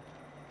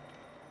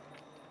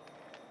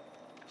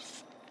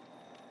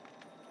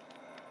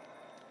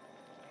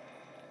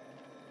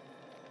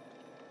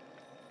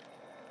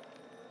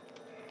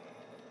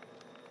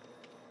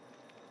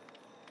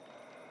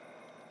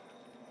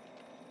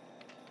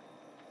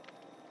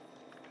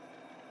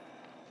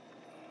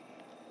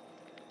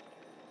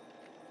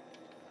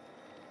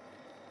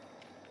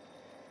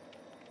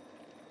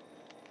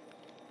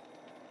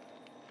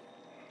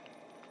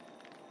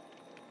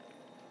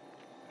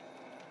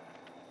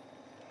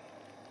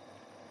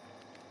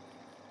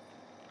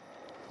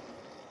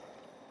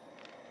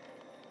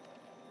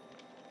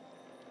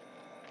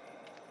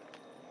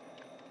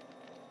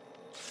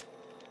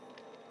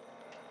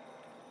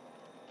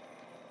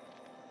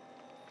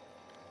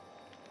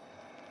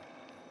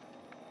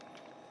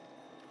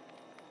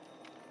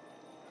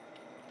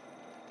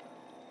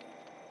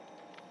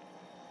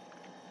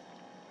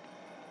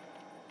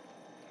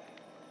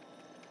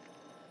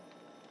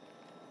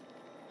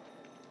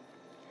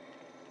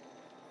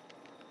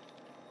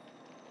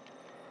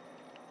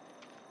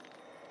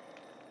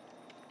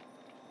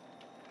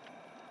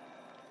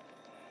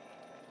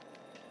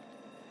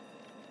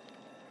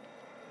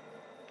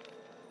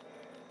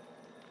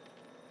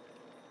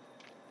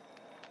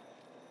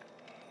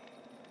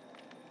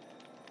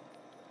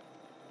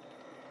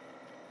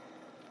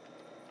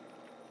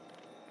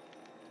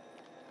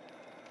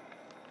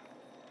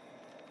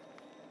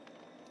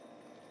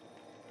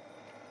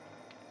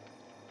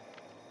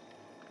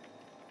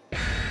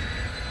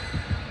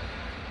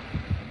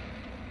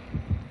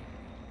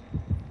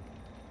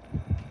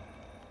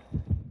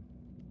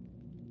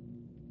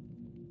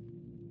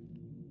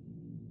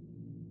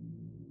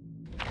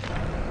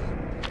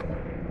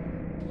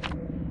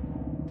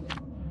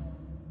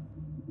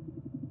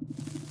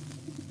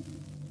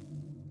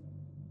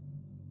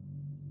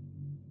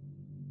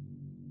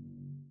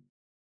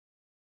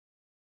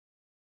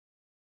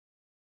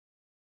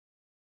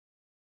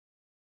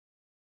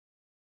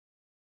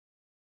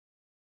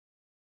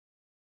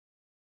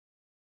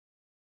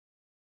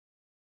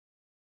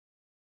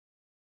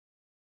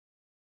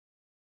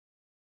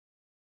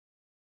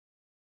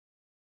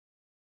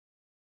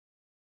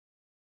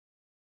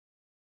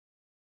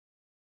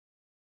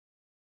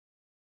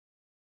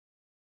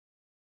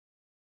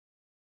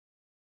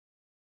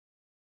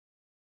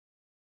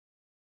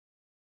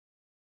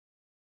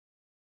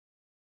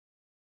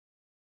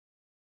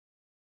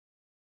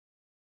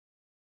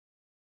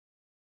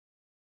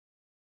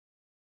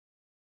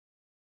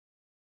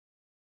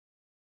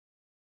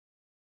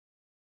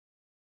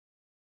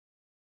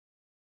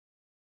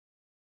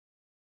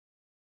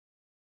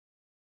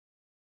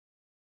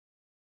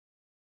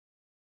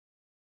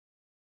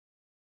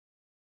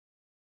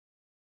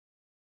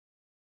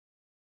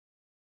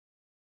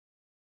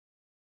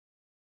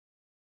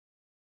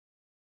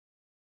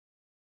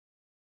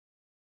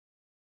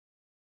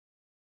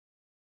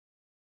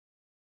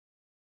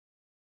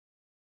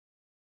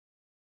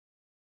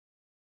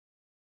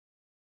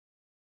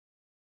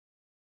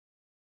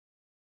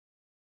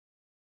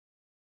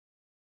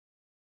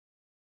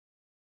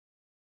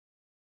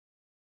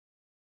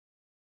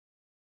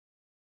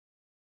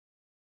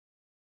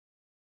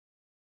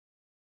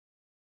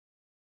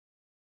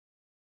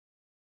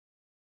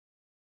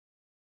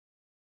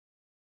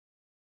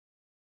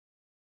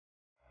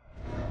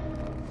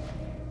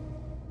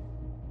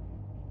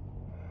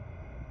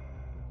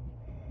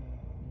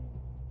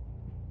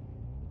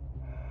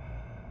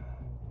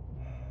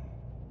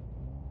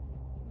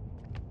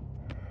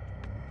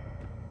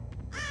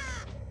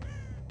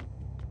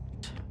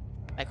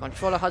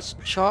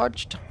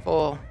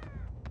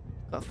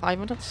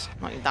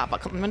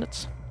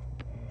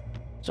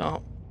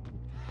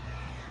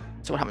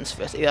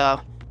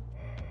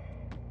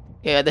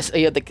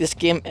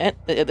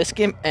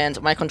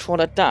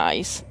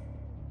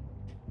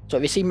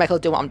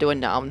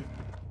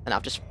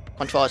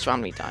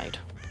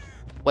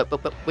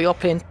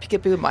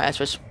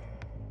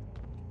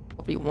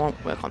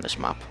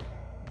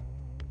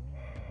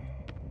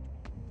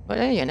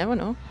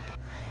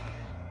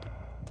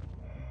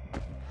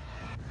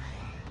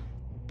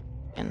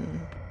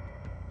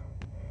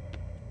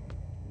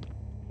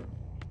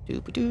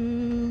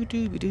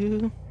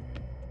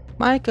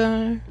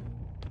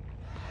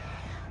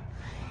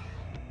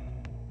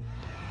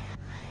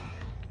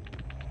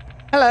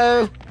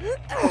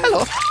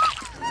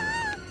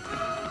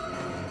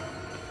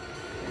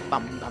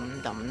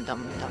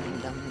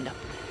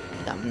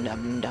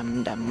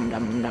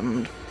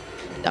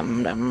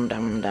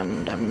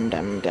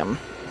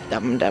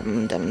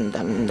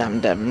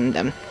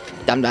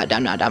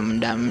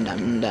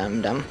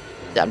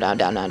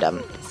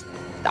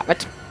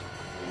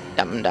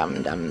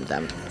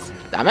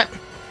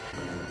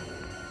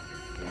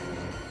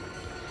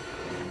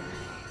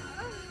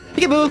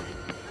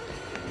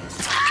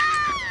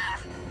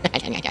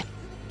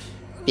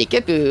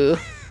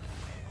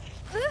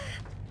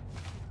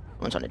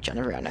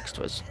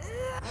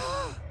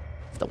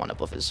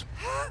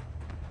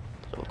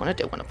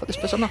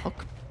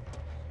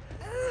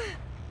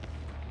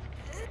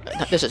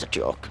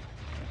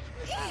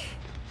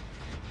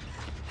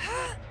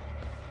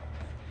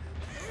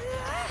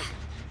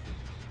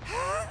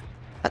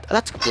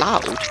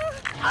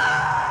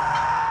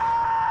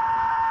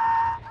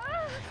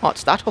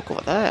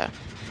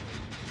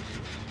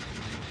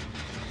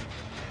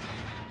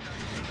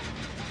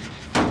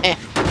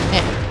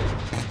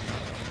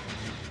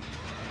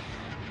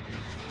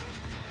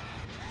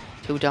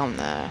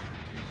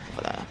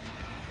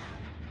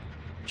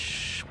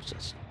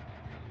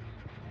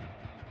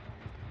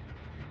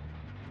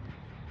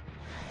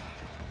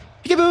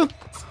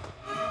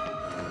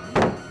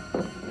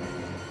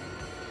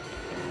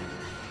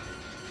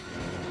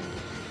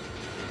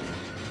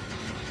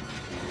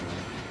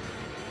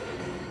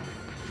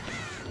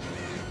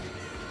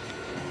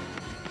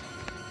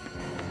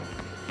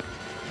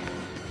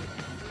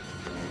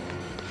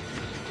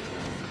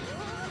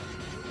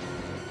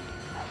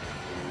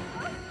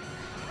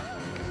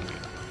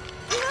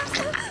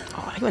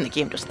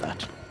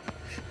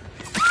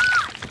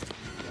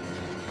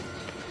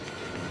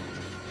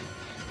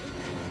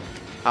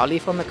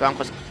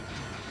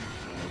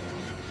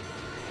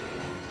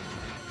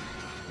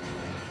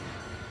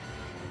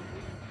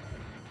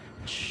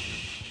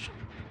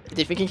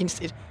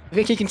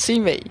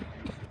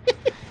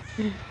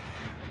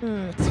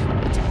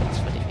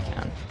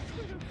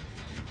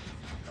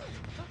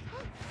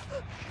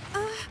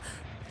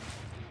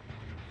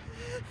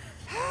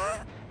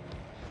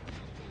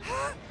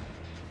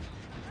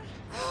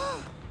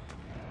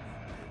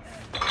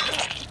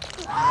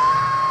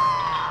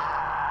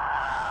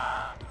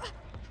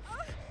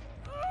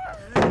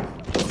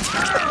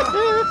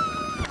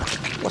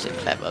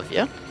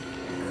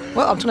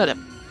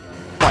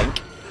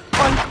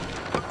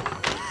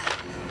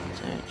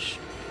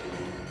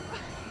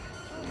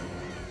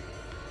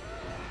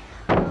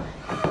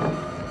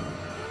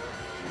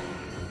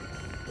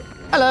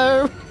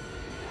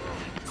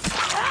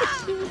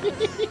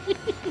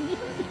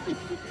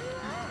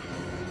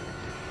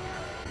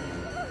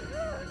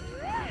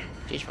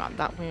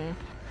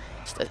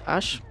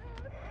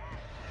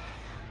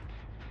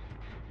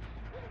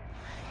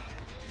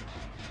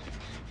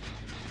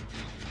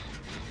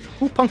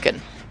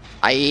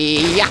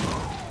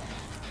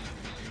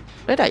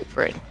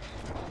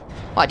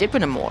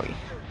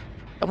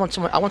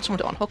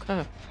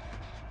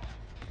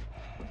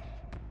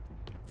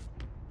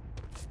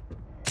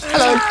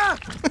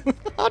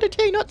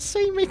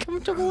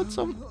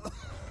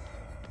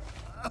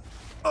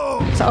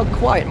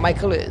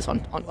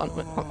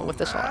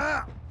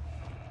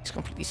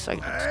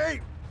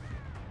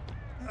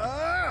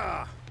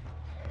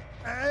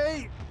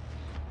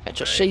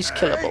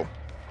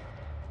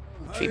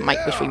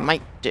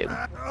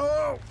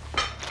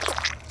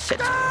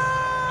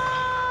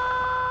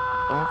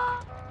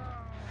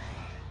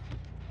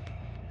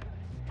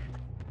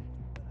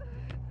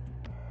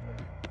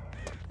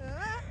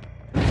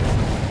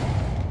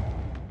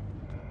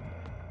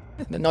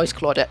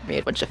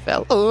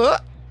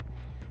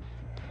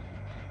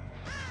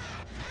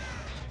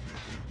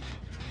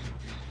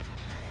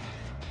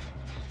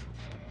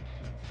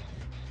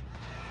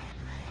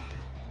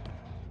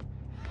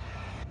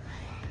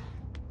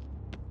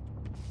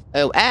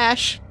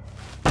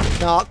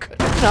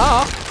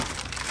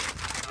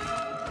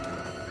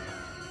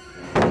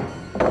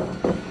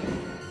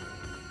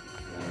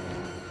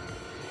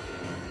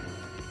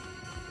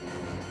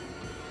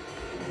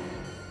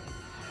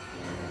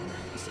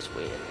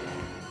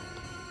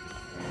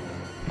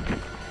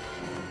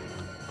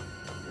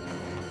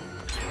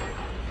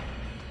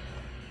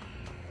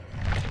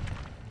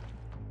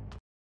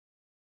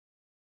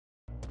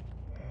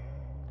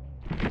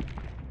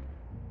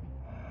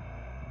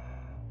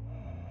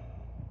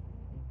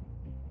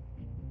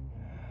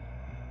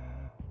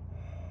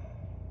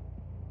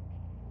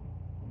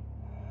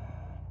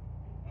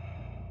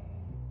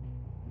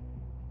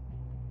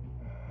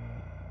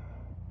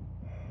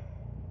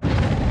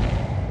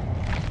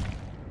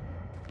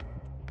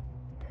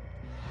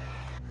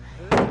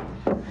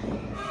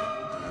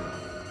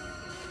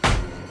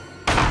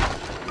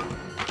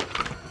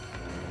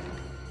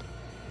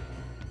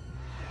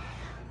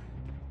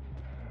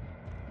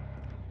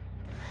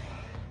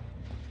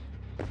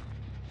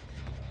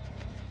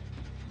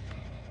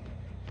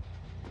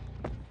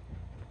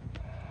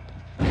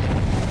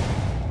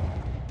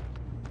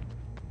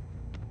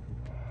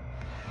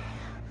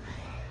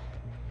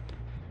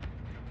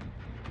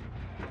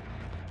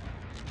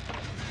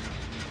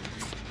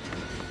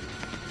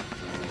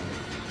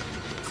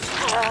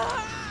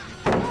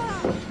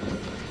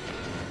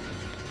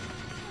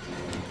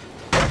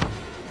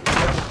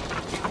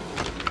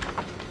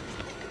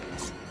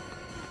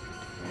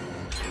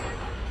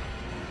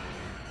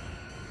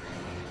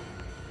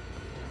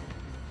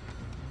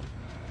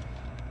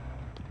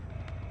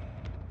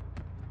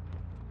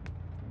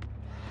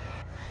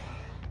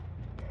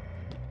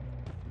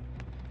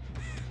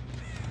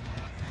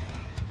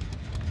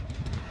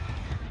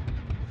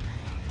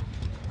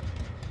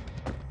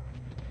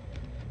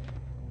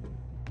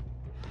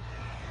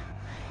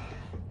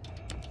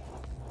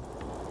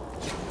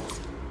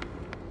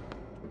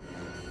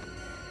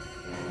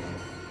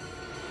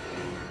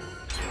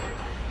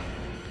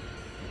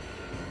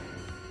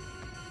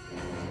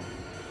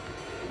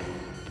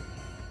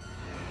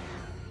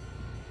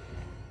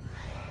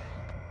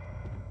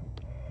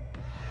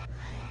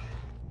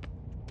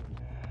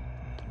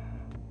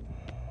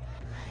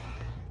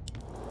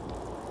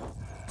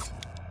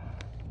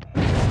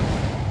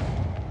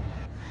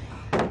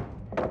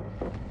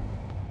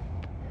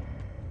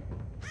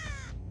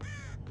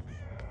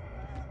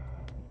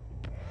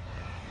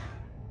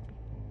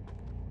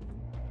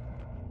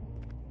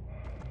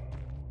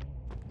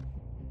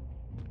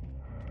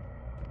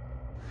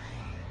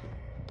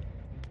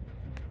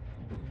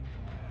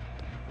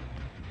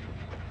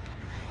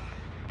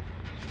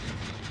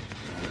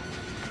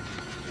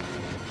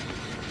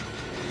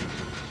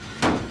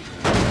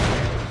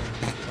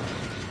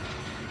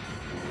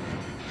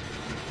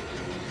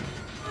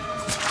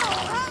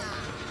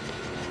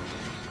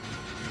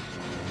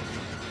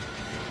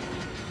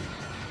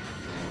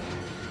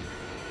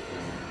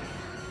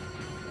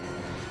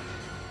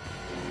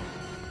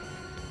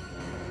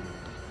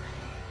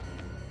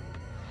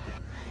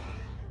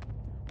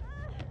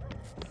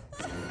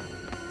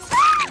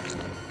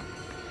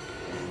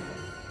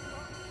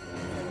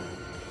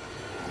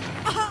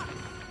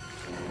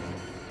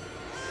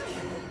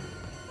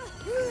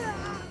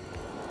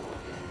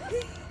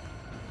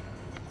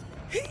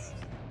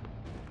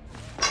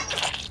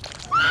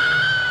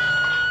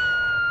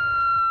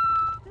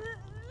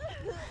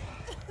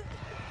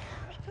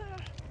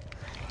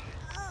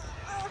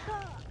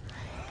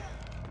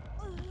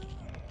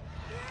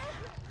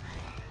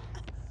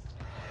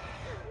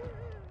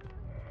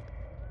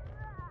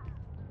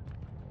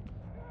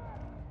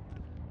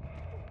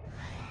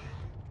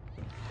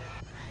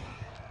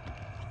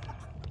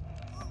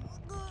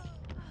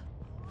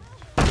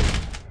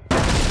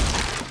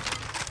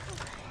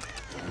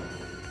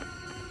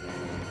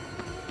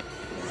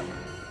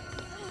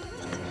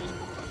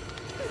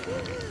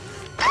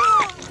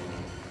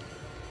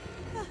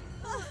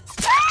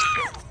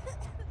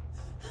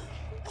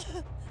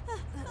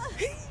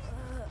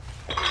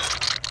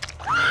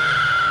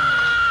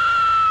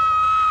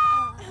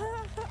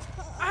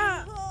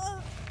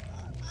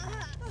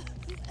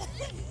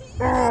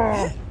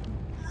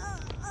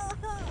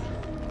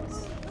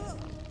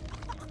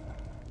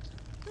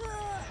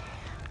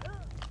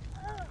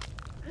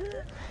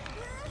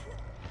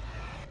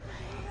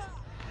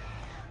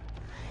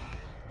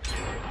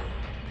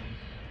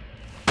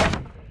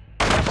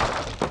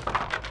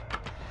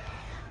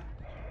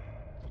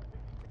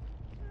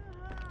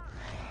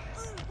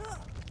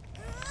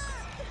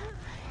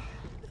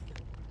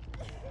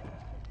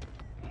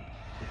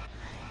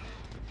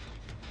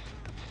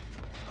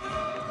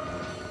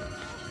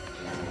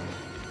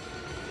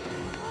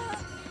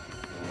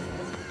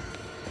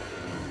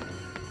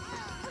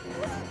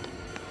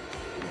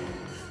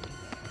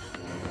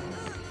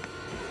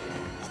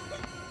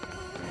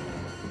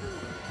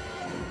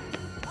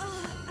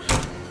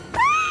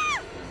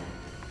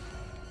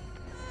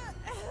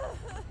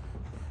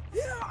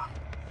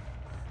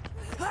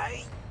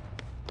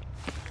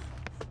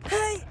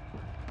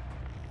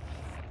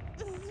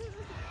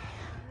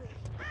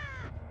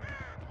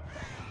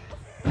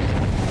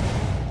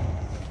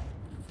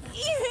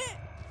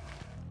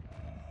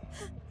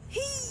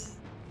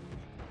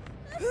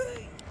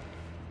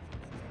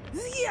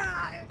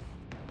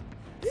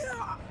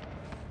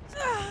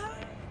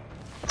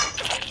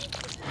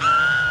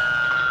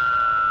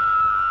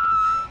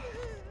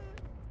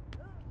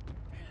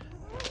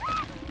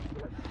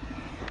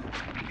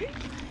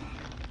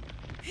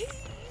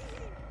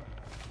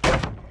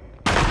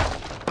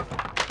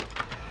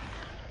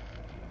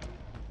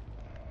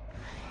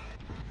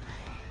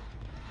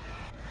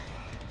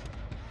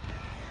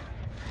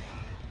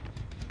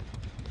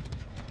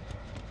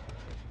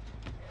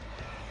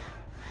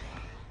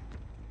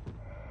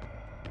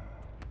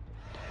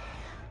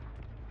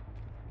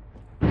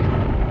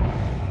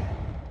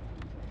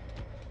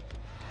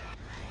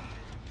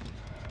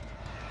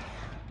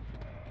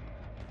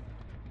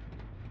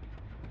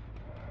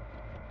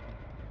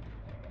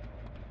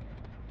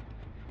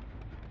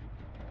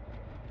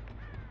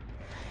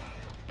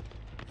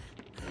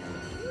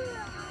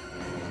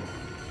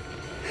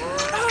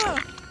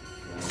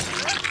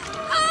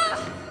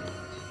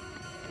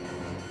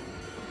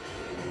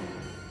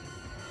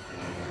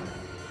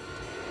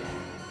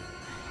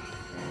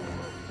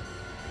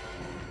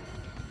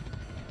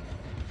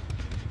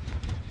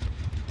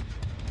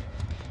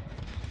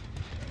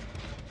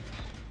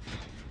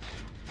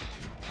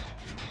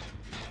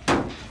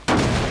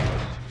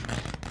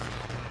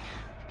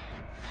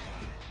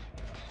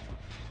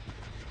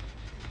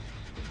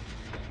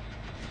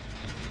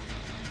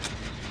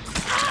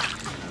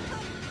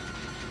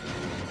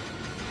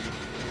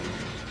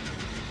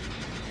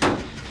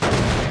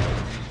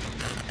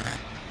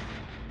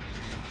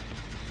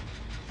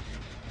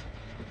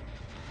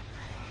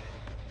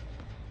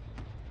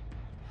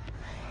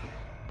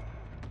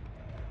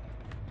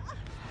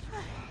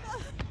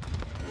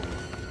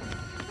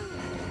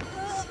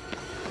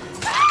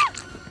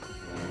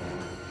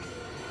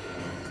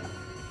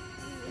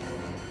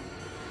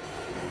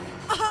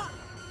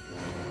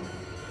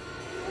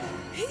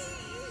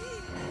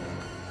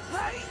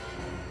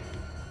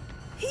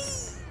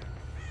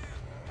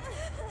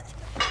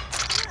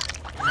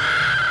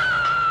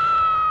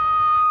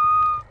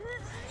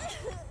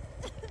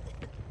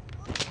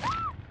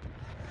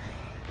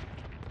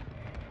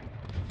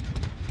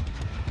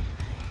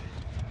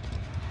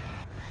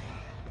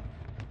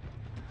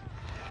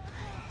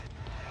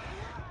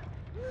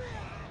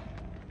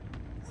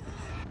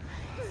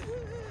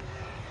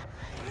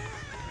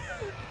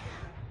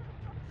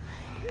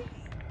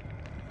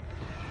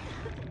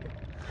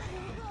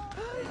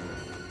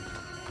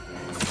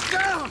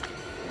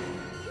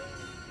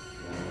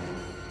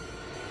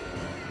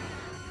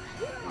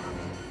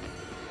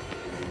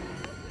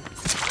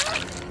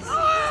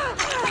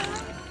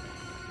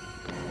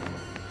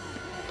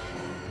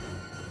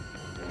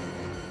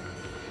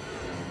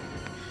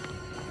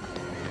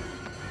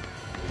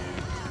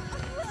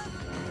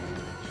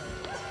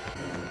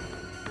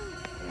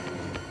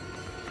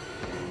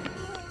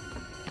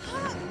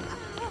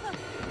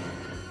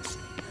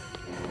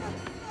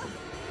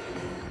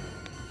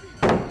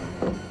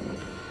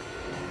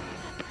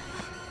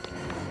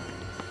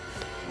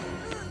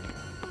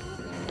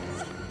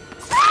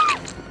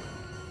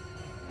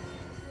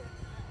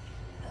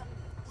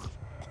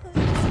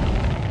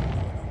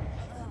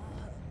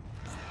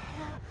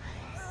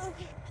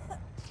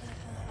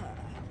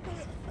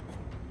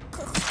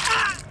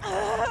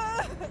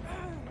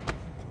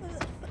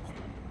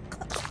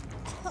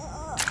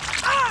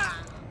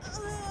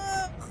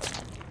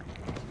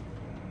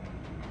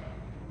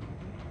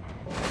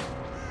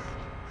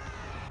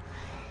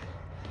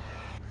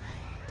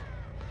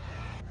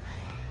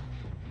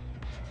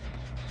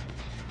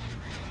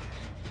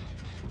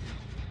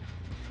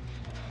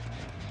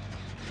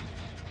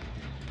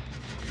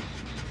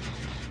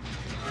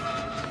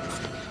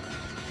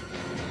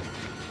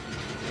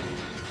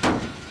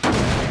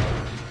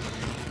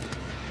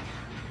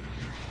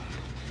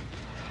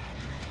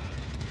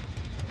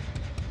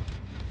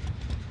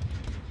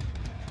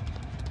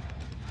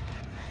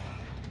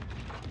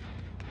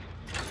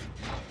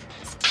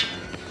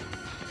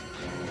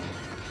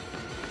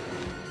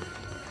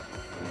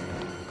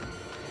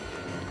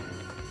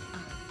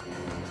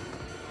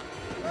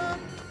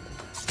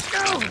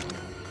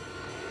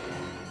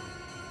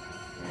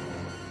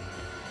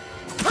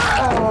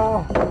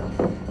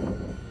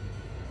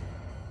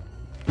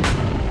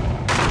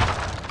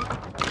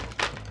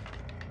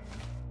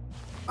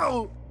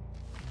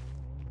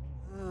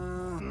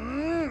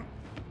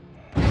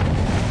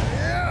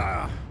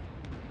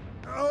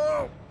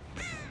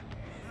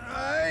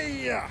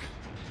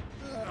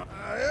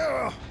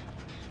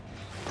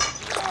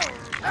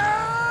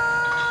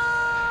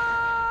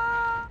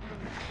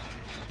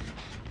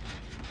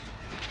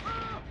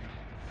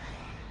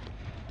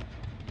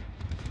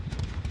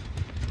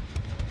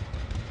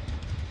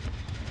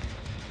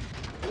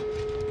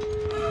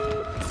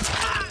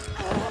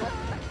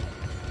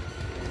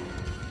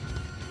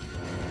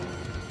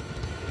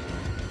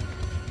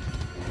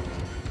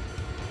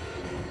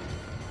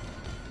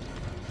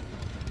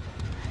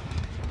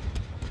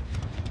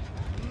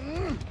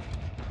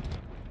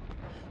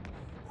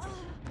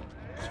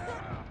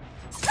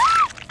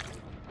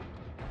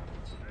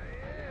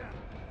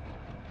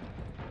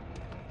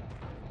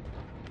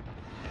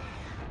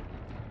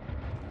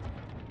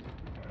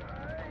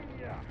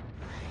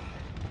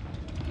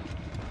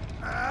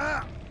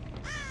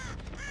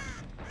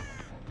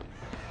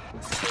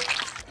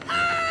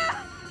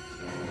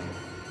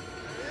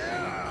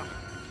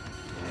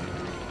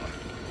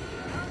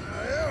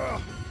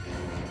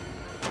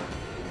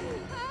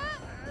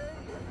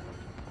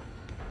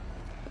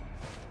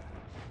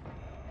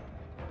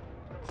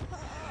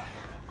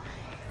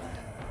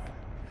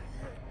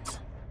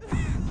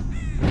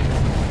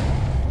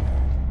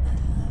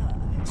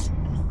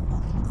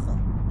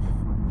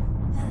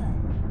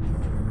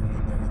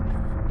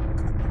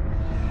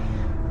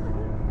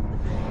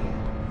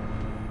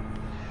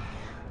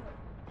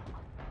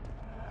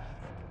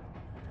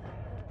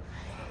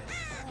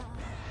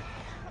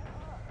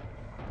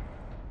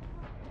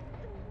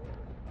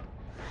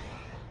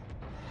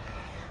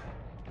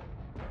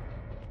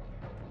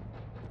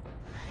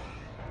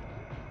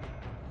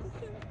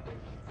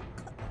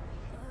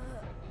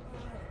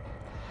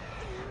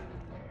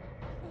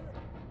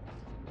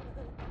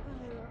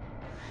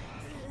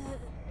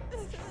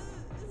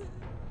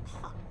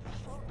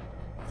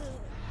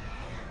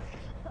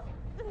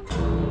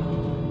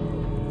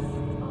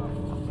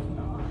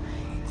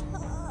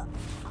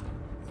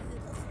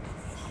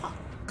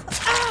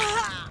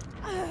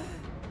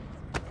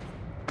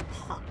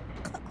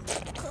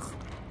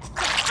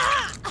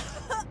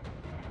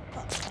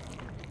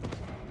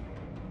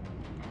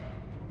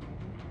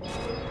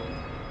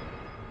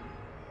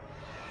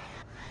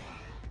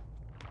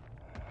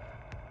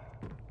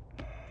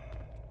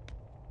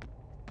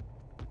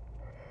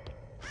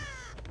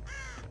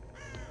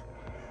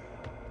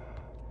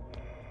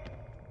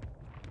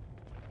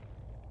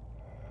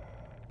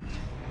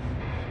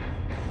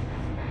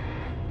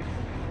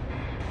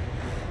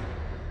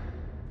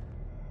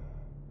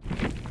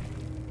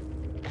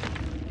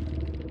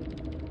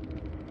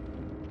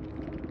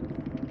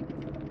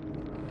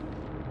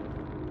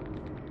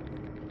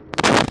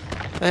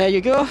 There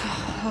you go.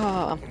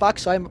 I'm back.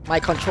 Sorry,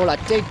 my controller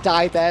did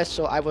die there,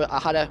 so I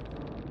had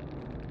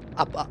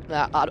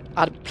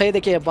to play the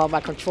game while my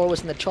controller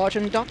was in the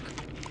charging dock.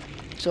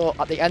 So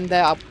at the end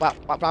there, I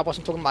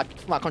wasn't talking. My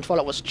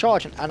controller was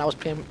charging, and I was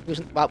playing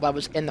while I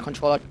was in the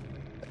controller.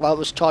 While it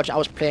was charging, I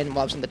was playing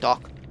while I was in the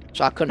dock,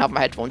 so I couldn't have my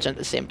headphones in at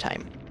the same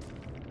time.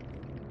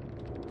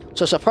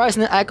 So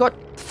surprisingly, I got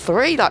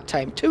 3 that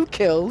time, 2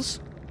 kills,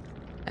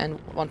 and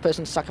 1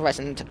 person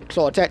sacrificing.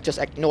 Claudette just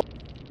ignored.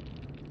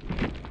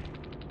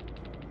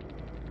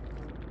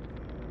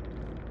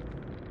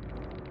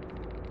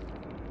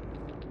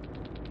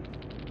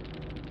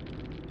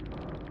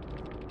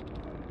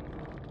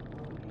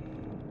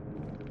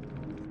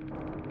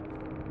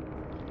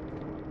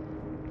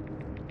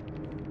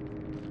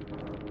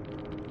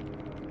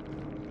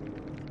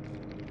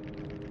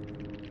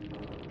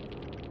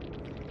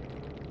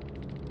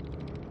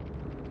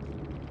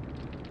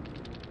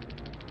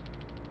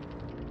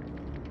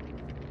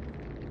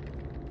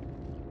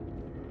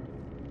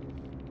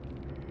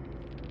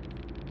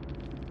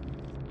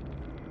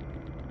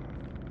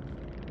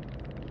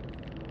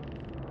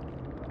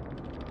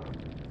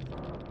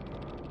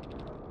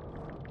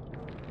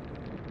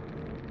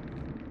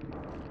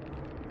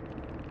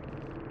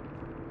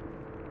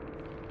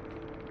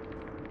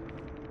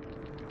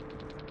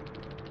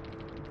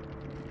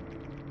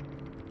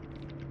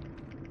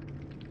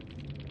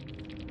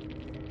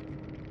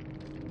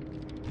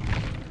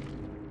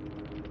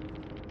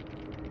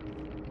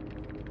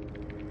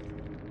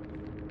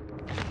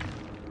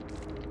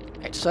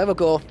 Right, so there we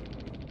go.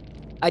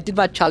 I did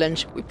my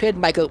challenge. We played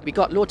Michael. We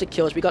got loads of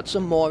kills. We got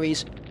some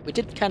Moris. We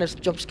did kind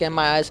of jump scare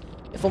my eyes.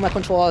 Before my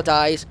controller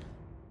dies,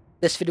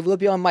 this video will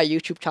be on my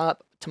YouTube channel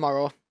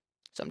tomorrow,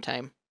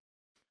 sometime.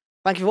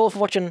 Thank you all for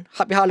watching.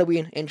 Happy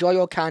Halloween. Enjoy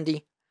your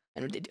candy.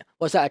 And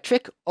was that a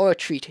trick or a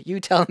treat? You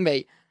tell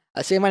me.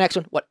 I'll see you in my next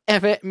one.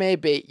 Whatever it may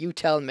be, you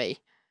tell me.